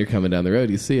because when you're coming down the road,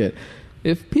 you see it.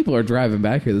 If people are driving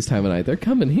back here this time of night, they're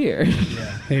coming here.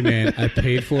 Yeah. Hey man, I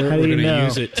paid for it. How We're do you going to know?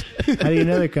 use it. How do you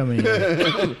know they're coming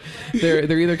here?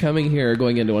 They're either coming here or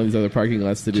going into one of these other parking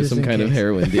lots to do Just some in kind of case.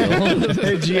 heroin deal.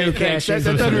 They're geocaching.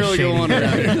 That doesn't really go on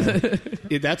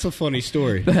around. That's a funny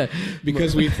story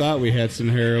because we thought we had some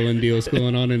heroin deals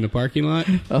going on in the parking lot.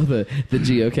 Oh, the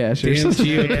geocachers. Damn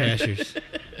geocachers.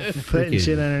 Putting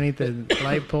shit underneath the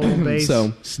light pole base.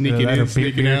 So sneaking that in, or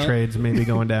sneaking beer out. trades maybe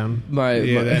going down. There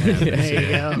you go.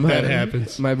 That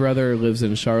happens. My brother lives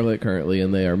in Charlotte currently,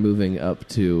 and they are moving up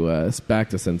to back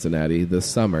to Cincinnati this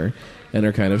summer, and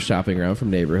are kind of shopping around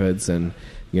from neighborhoods. And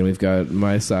we've got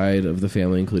my side of the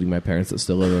family, including my parents, that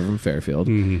still live over in Fairfield.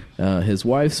 Mm-hmm. His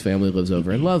wife's family lives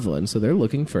over in Loveland, so they're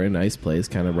looking for a nice place,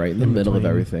 kind of right in the middle of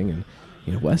everything. And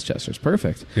Westchester's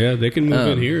perfect. Yeah, they can move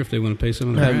in here if they want to pay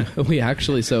some of the we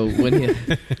actually, so when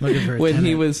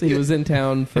he was in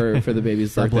town for the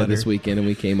baby's birthday this weekend, and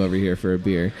we came over here for a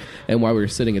beer, and while we were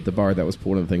sitting at the bar, that was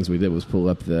one of the things we did was pull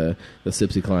up the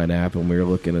Sipsy Klein app, and we were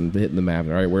looking and hitting the map.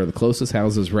 All right, where are the closest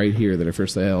houses right here that are for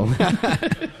sale?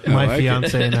 My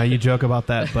fiance and I, you joke about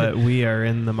that, but we are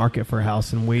in the market for a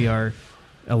house, and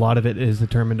a lot of it is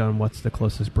determined on what's the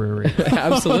closest brewery.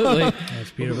 Absolutely.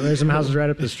 That's beautiful. There's some houses right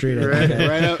up the street.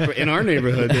 right up in our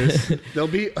neighborhood.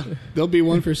 There'll be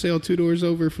one for sale 2 doors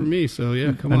over for me. So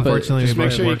yeah, come on. Unfortunately, just we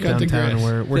make both sure you work cut the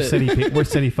downtown. grass. We're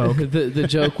city folk. The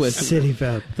joke with city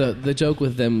folk. The joke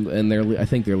with them, and I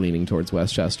think they're leaning towards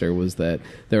Westchester, was that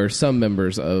there are some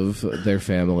members of their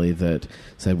family that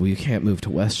said, "Well, you can't move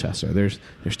to Westchester. There's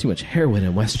too much heroin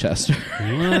in Westchester."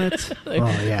 What?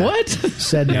 Like, what?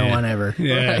 Said no one ever.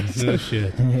 Yeah, Right. no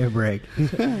shit. Give a break.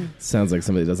 Sounds like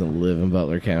somebody doesn't live in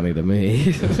Butler County to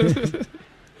me.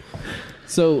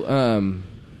 So,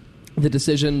 the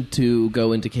decision to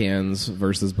go into cans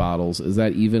versus bottles, is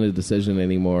that even a decision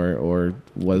anymore, or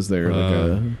was there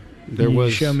There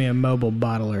was show me a mobile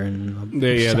bottler and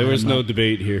there was no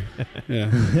debate here. Yeah,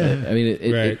 I mean,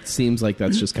 it seems like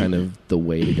that's just kind of the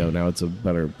way to go now. It's a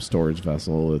better storage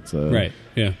vessel. It's right.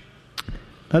 Yeah,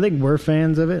 I think we're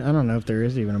fans of it. I don't know if there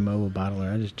is even a mobile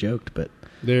bottler. I just joked, but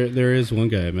there is one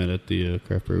guy I met at the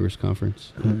Craft Brewers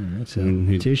Conference. That's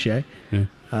a touche. Yeah.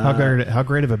 How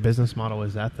great of a business model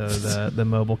is that, though? The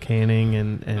mobile canning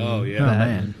and oh yeah, that,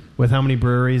 man. With how many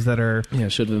breweries that are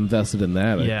should have invested in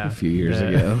that a few years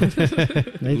ago.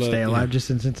 They'd stay alive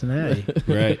just in Cincinnati.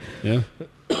 Right. Yeah.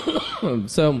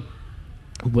 So,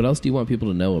 what else do you want people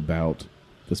to know about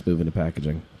this move into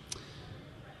packaging?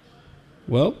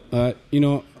 Well, I'm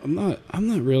not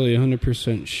really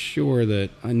 100% sure that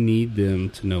I need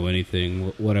them to know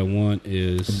anything. What I want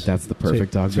is that's the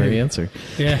perfect Dogberry answer.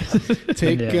 Yeah,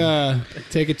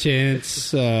 take a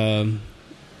chance.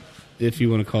 If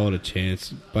you want to call it a chance,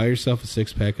 buy yourself a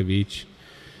 6-pack of each.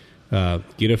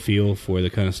 Get a feel for the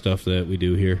kind of stuff that we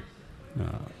do here.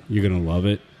 You're gonna love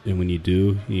it, and when you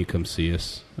do, you come see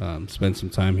us. Spend some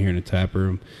time here in the tap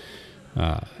room,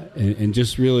 and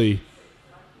just really.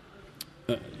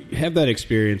 Have that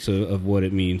experience of what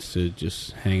it means to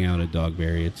just hang out at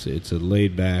Dogberry. It's a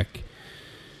laid back,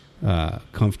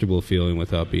 comfortable feeling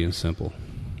without being simple.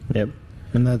 Yep,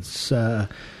 and that's kind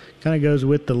of goes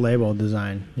with the label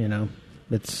design.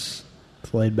 It's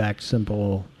laid back,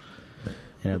 simple,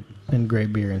 and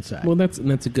great beer inside. Well, that's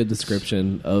a good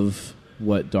description of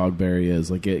what Dogberry is.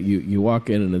 Like you walk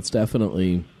in and it's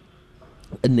definitely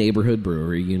a neighborhood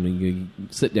brewery. You know, you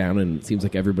sit down and it seems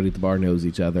like everybody at the bar knows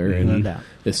each other. And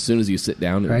as soon as you sit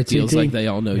down, it feels like they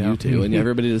all know you too, and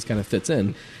everybody just kind of fits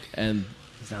in. And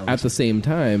at the same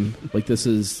time, like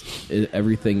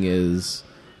everything is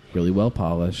really well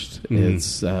polished.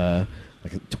 It's like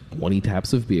 20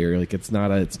 taps of beer. Like it's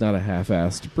not a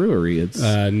half-assed brewery. It's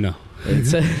no.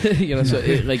 It's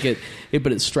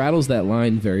but it straddles that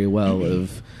line very well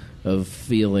of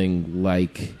feeling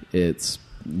like it's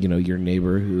your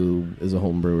neighbor who is a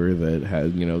home brewer that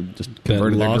had just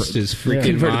converted his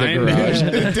freaking mind. The garage.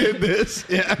 Did this,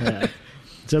 yeah.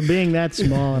 So being that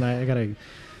small, and I gotta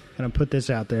kind of put this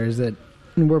out there, is that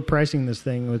we're pricing this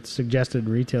thing with suggested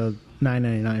retail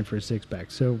 $9.99 for a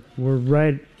 6-pack. So we're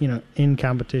right, in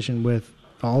competition with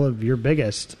all of your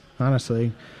biggest,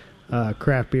 honestly,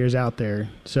 craft beers out there.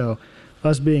 So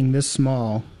us being this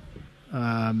small,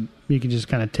 you can just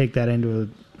kind of take that into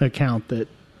account that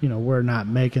we're not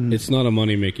making. It's not a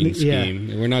money making scheme.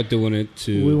 Yeah. We're not doing it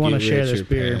to. We want to share this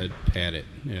beer. Pad it.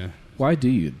 Yeah. Why do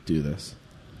you do this?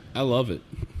 I love it.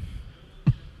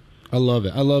 I love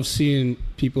it. I love seeing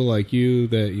people like you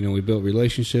that we built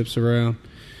relationships around,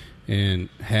 and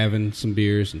having some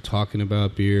beers and talking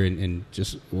about beer and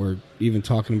just we're even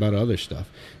talking about other stuff.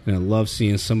 And I love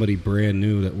seeing somebody brand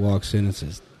new that walks in and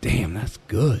says, "Damn, that's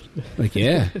good." Like,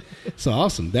 yeah, it's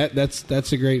awesome.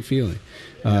 That's a great feeling.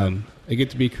 I get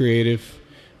to be creative,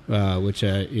 which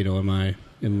I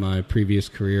in my previous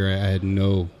career I had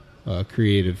no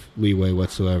creative leeway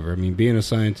whatsoever. I mean, being a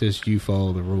scientist, you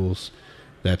follow the rules.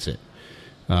 That's it.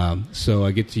 So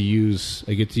I get to use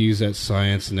that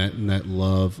science and that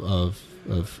love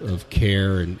of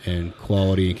care and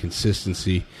quality and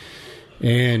consistency,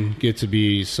 and get to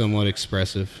be somewhat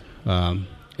expressive. And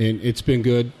it's been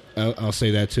good. I'll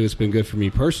say that too. It's been good for me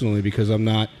personally because I'm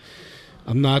not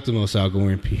the most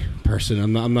outgoing person.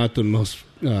 I'm not the most.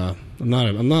 I'm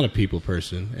not a people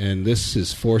person, and this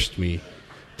has forced me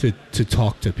to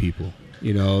talk to people.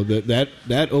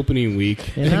 That opening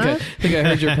week. I think I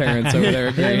heard your parents over there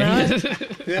agreeing.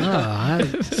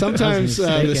 Sometimes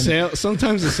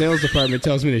the sales department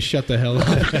tells me to shut the hell up.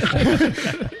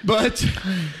 But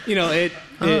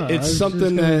it's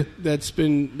something that's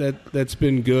been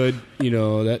good.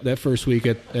 That first week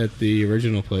at the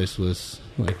original place was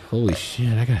like, holy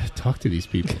shit, I gotta talk to these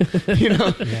people.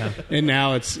 Yeah. And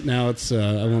now it's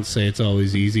I won't say it's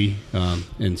always easy,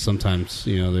 and sometimes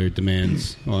there are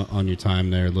demands on your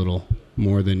time. They're a little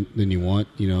more than you want,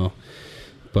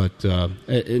 but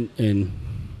and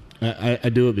I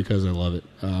do it because I love it.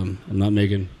 I'm not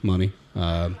making money.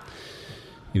 I'm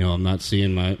not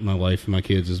seeing my wife and my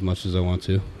kids as much as I want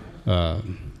to,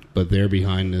 but they're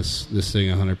behind this thing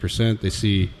 100%.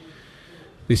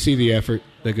 They see the effort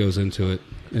that goes into it,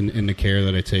 and the care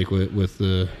that I take with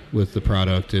the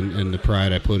product, and the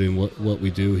pride I put in what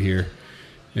we do here,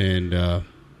 and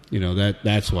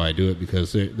that's why I do it,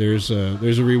 because there's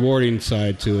a rewarding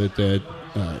side to it that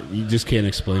you just can't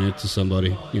explain it to somebody.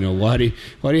 Why do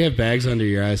you have bags under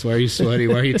your eyes? Why are you sweaty?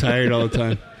 Why are you tired all the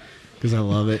time? Because I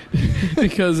love it.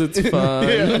 Because it's fun.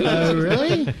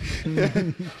 Really?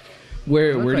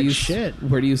 Where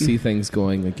do you see things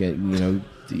going? Like, can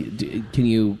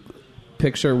you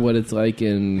picture what it's like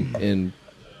in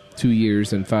 2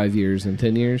 years and 5 years and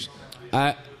 10 years?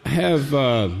 I have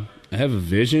a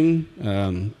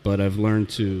vision, but I've learned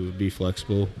to be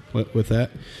flexible with that.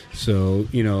 So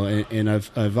and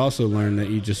I've also learned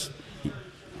that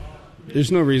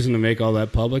there's no reason to make all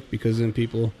that public, because then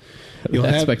people. You'll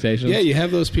expectations. You have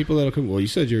those people that'll come. Well, you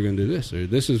said you were going to do this, or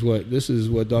this is what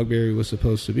Dogberry was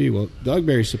supposed to be. Well,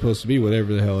 Dogberry's supposed to be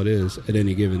whatever the hell it is at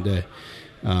any given day,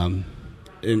 and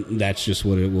that's just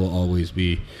what it will always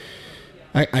be.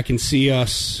 I can see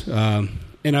us, and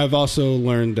I've also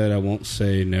learned that I won't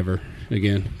say never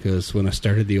again, because when I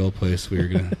started the old place, we were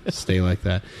going to stay like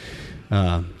that.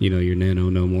 Your nano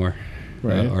no more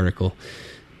article,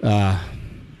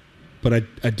 but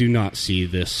I do not see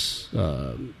this.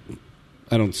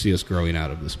 I don't see us growing out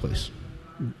of this place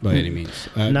by any means.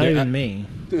 Not even me.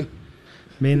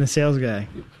 Being the sales guy.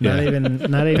 Not even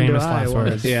do I.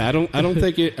 Yeah, I don't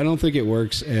think it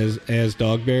works as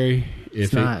Dogberry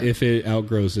if it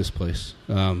outgrows this place.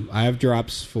 I have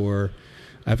drops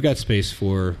I've got space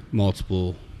for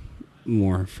multiple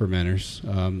more fermenters.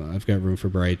 I've got room for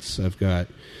brights. I've got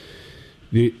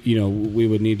we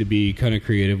would need to be kind of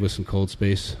creative with some cold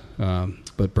space.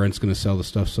 But Brent's going to sell the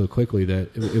stuff so quickly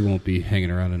that it won't be hanging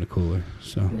around in a cooler.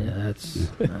 So it's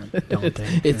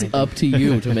up to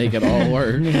you to make it all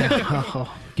work.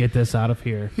 Get this out of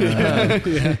here.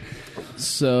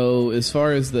 So as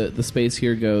far as the space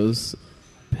here goes,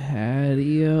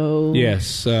 patio.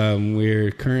 Yes,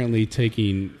 we're currently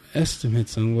taking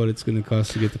estimates on what it's going to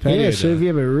cost to get the patio. Yeah, so done. if you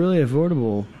have a really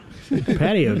affordable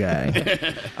patio guy,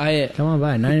 come on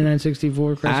by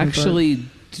 9964 Crescent Actually,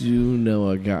 do know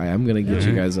a guy. I'm gonna get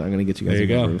you guys. I'm gonna get you guys. There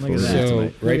you a go. number for Look at that that. So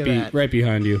tonight. right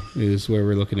behind you is where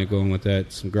we're looking at going with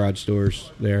that. Some garage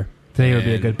doors there. Today would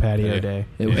be a And, good patio day.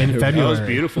 It would- In February. That was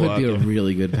beautiful. It would be a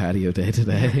really good patio day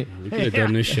today. We could have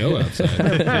done this show outside.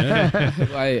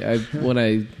 Yeah.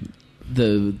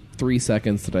 The 3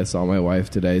 seconds that I saw my wife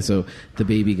today, so the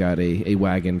baby got a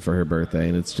wagon for her birthday,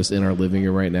 and it's just in our living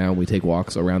room right now. We take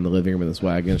walks around the living room in this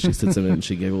wagon. She sits in it and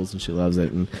she giggles and she loves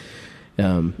it. And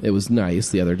it was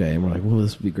nice the other day, and we're like, well,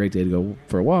 this would be a great day to go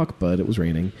for a walk, but it was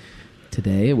raining.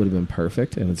 Today it would have been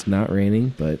perfect, and it's not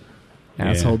raining, but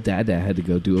asshole Dada had to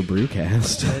go do a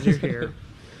brewcast. Glad you're here.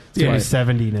 It's going to be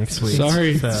 70 next week.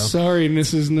 Sorry, so. sorry,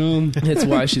 Mrs. Gnome. It's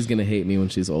why she's going to hate me when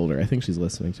she's older. I think she's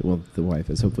listening to. Well, the wife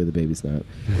is. Hopefully, the baby's not.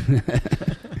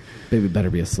 Baby better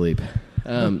be asleep.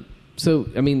 So,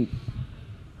 I mean,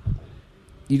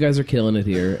 you guys are killing it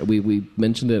here. We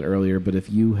mentioned it earlier, but if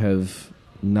you have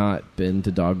not been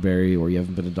to Dogberry or you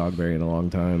haven't been to Dogberry in a long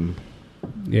time,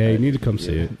 Yeah, you need to come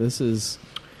see it. This is.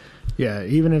 Yeah,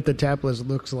 even if the tap list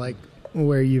looks like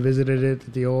where you visited it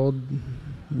at the old,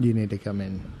 you need to come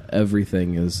in.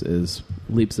 Everything is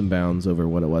leaps and bounds over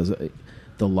what it was.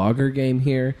 The lager game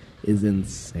here is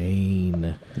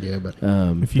insane. Yeah, but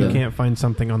if you can't find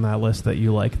something on that list that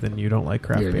you like, then you don't like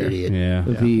craft You're an beer. idiot. Yeah.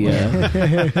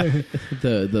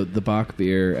 The Bach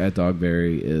beer at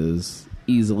Dogberry is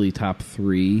easily top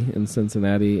 3 in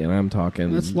Cincinnati, and I'm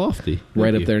talking That's lofty. right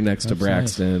Thank up you. there next to That's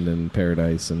Braxton and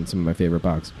Paradise and some of my favorite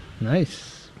Bachs.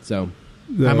 Nice. So.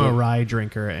 I'm a rye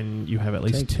drinker, and you have at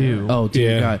least 2. Oh,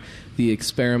 dear Yeah. God. The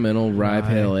experimental rye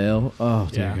pale ale. Oh,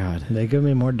 dear Yeah. God. They could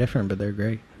be more different, but they're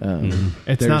great.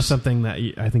 It's not something that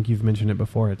I think you've mentioned it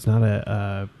before. It's not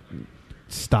a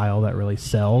style that really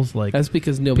sells. Like That's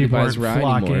because nobody people buys aren't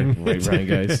rye anymore. flocking Right, Ryan,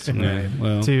 guys. Yeah,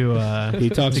 well, to he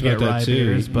talks to about get that rye too.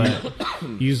 beers, but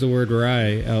Use the word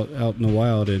rye out in the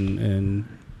wild, and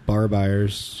bar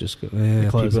buyers just go,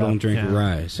 close people up, don't drink yeah.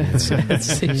 rye. So.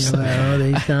 Well,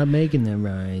 they stopped making them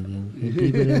right. You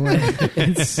keep it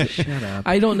away. Shut up.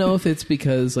 I don't know if it's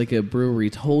because like a brewery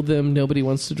told them nobody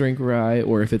wants to drink rye,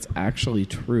 or if it's actually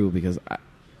true. Because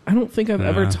I don't think I've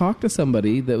ever talked to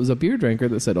somebody that was a beer drinker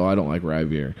that said, "Oh, I don't like rye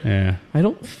beer." Yeah, I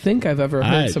don't think I've ever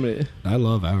heard somebody. I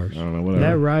love ours. I don't know, whatever.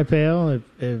 That rye pale,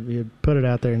 if you put it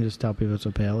out there and just tell people it's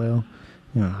a pale ale,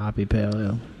 hoppy pale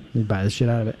ale, you buy the shit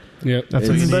out of it. Yep, that's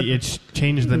what you But- need. It's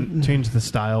change the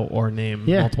style or name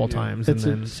multiple times, It's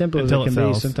and then as simple as until it can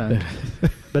sells. be sometimes.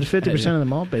 But 50% of the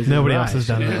malt base. Nobody is rye. else has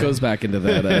done It that. goes back into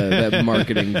that that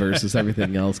marketing versus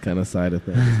everything else kind of side of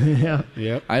things. Yeah.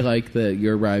 Yep. I like that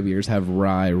your rye beers have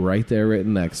rye right there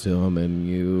written next to them, and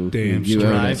you Damn you straight.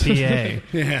 own Rye it.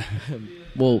 PA. Yeah.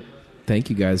 Well, thank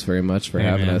you guys very much for Hey,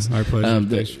 having man. us. Our pleasure.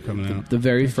 The- Thanks for coming out. The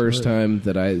very first time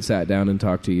that I sat down and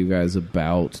talked to you guys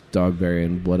about Dogberry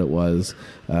and what it was,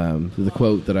 the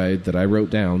quote that I wrote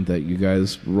down that you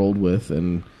guys rolled with,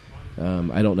 and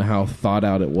I don't know how thought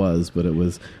out it was, but it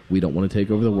was, we don't want to take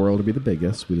over the world or be the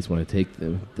biggest. We just want to take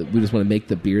we just want to make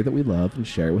the beer that we love and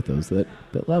share it with those that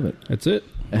love it. That's it.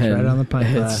 And Right on the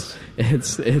pint glass.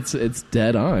 It's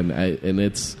dead on, and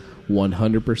it's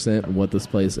 100% what this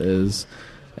place is.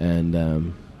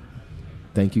 And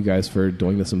thank you guys for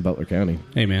doing this in Butler County.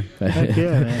 Hey, man. Heck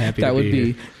yeah, man. Happy that to would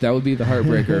be be that would be the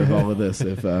heartbreaker of all of this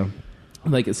if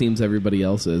like it seems everybody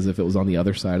else is, if it was on the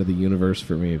other side of the universe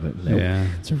for me. But no, Yeah.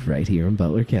 it's right here in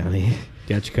Butler County.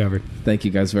 Got you covered. Thank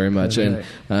you guys very much. That's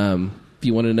And if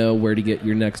you want to know where to get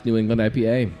your next New England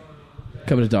IPA,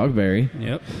 come to Dogberry.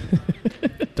 Yep.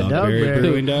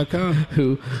 Dogberry. Dogberrybrewing.com.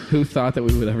 Who thought that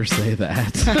we would ever say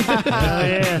that? Oh,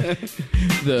 yeah.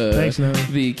 Thanks, Noah.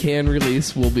 The can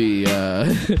release will be in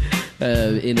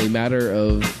a matter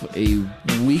of a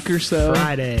week or so.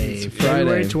 Friday. It's Friday.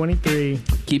 February 23.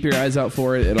 Keep your eyes out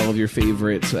for it at all of your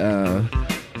favorite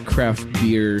craft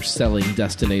beer selling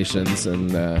destinations.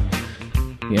 And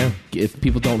yeah, if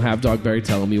people don't have Dogberry,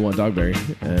 tell them you want Dogberry,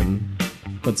 and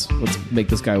let's make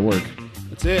this guy work.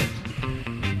 That's it.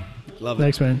 Love it.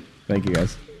 Thanks, man. Thank you,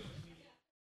 guys.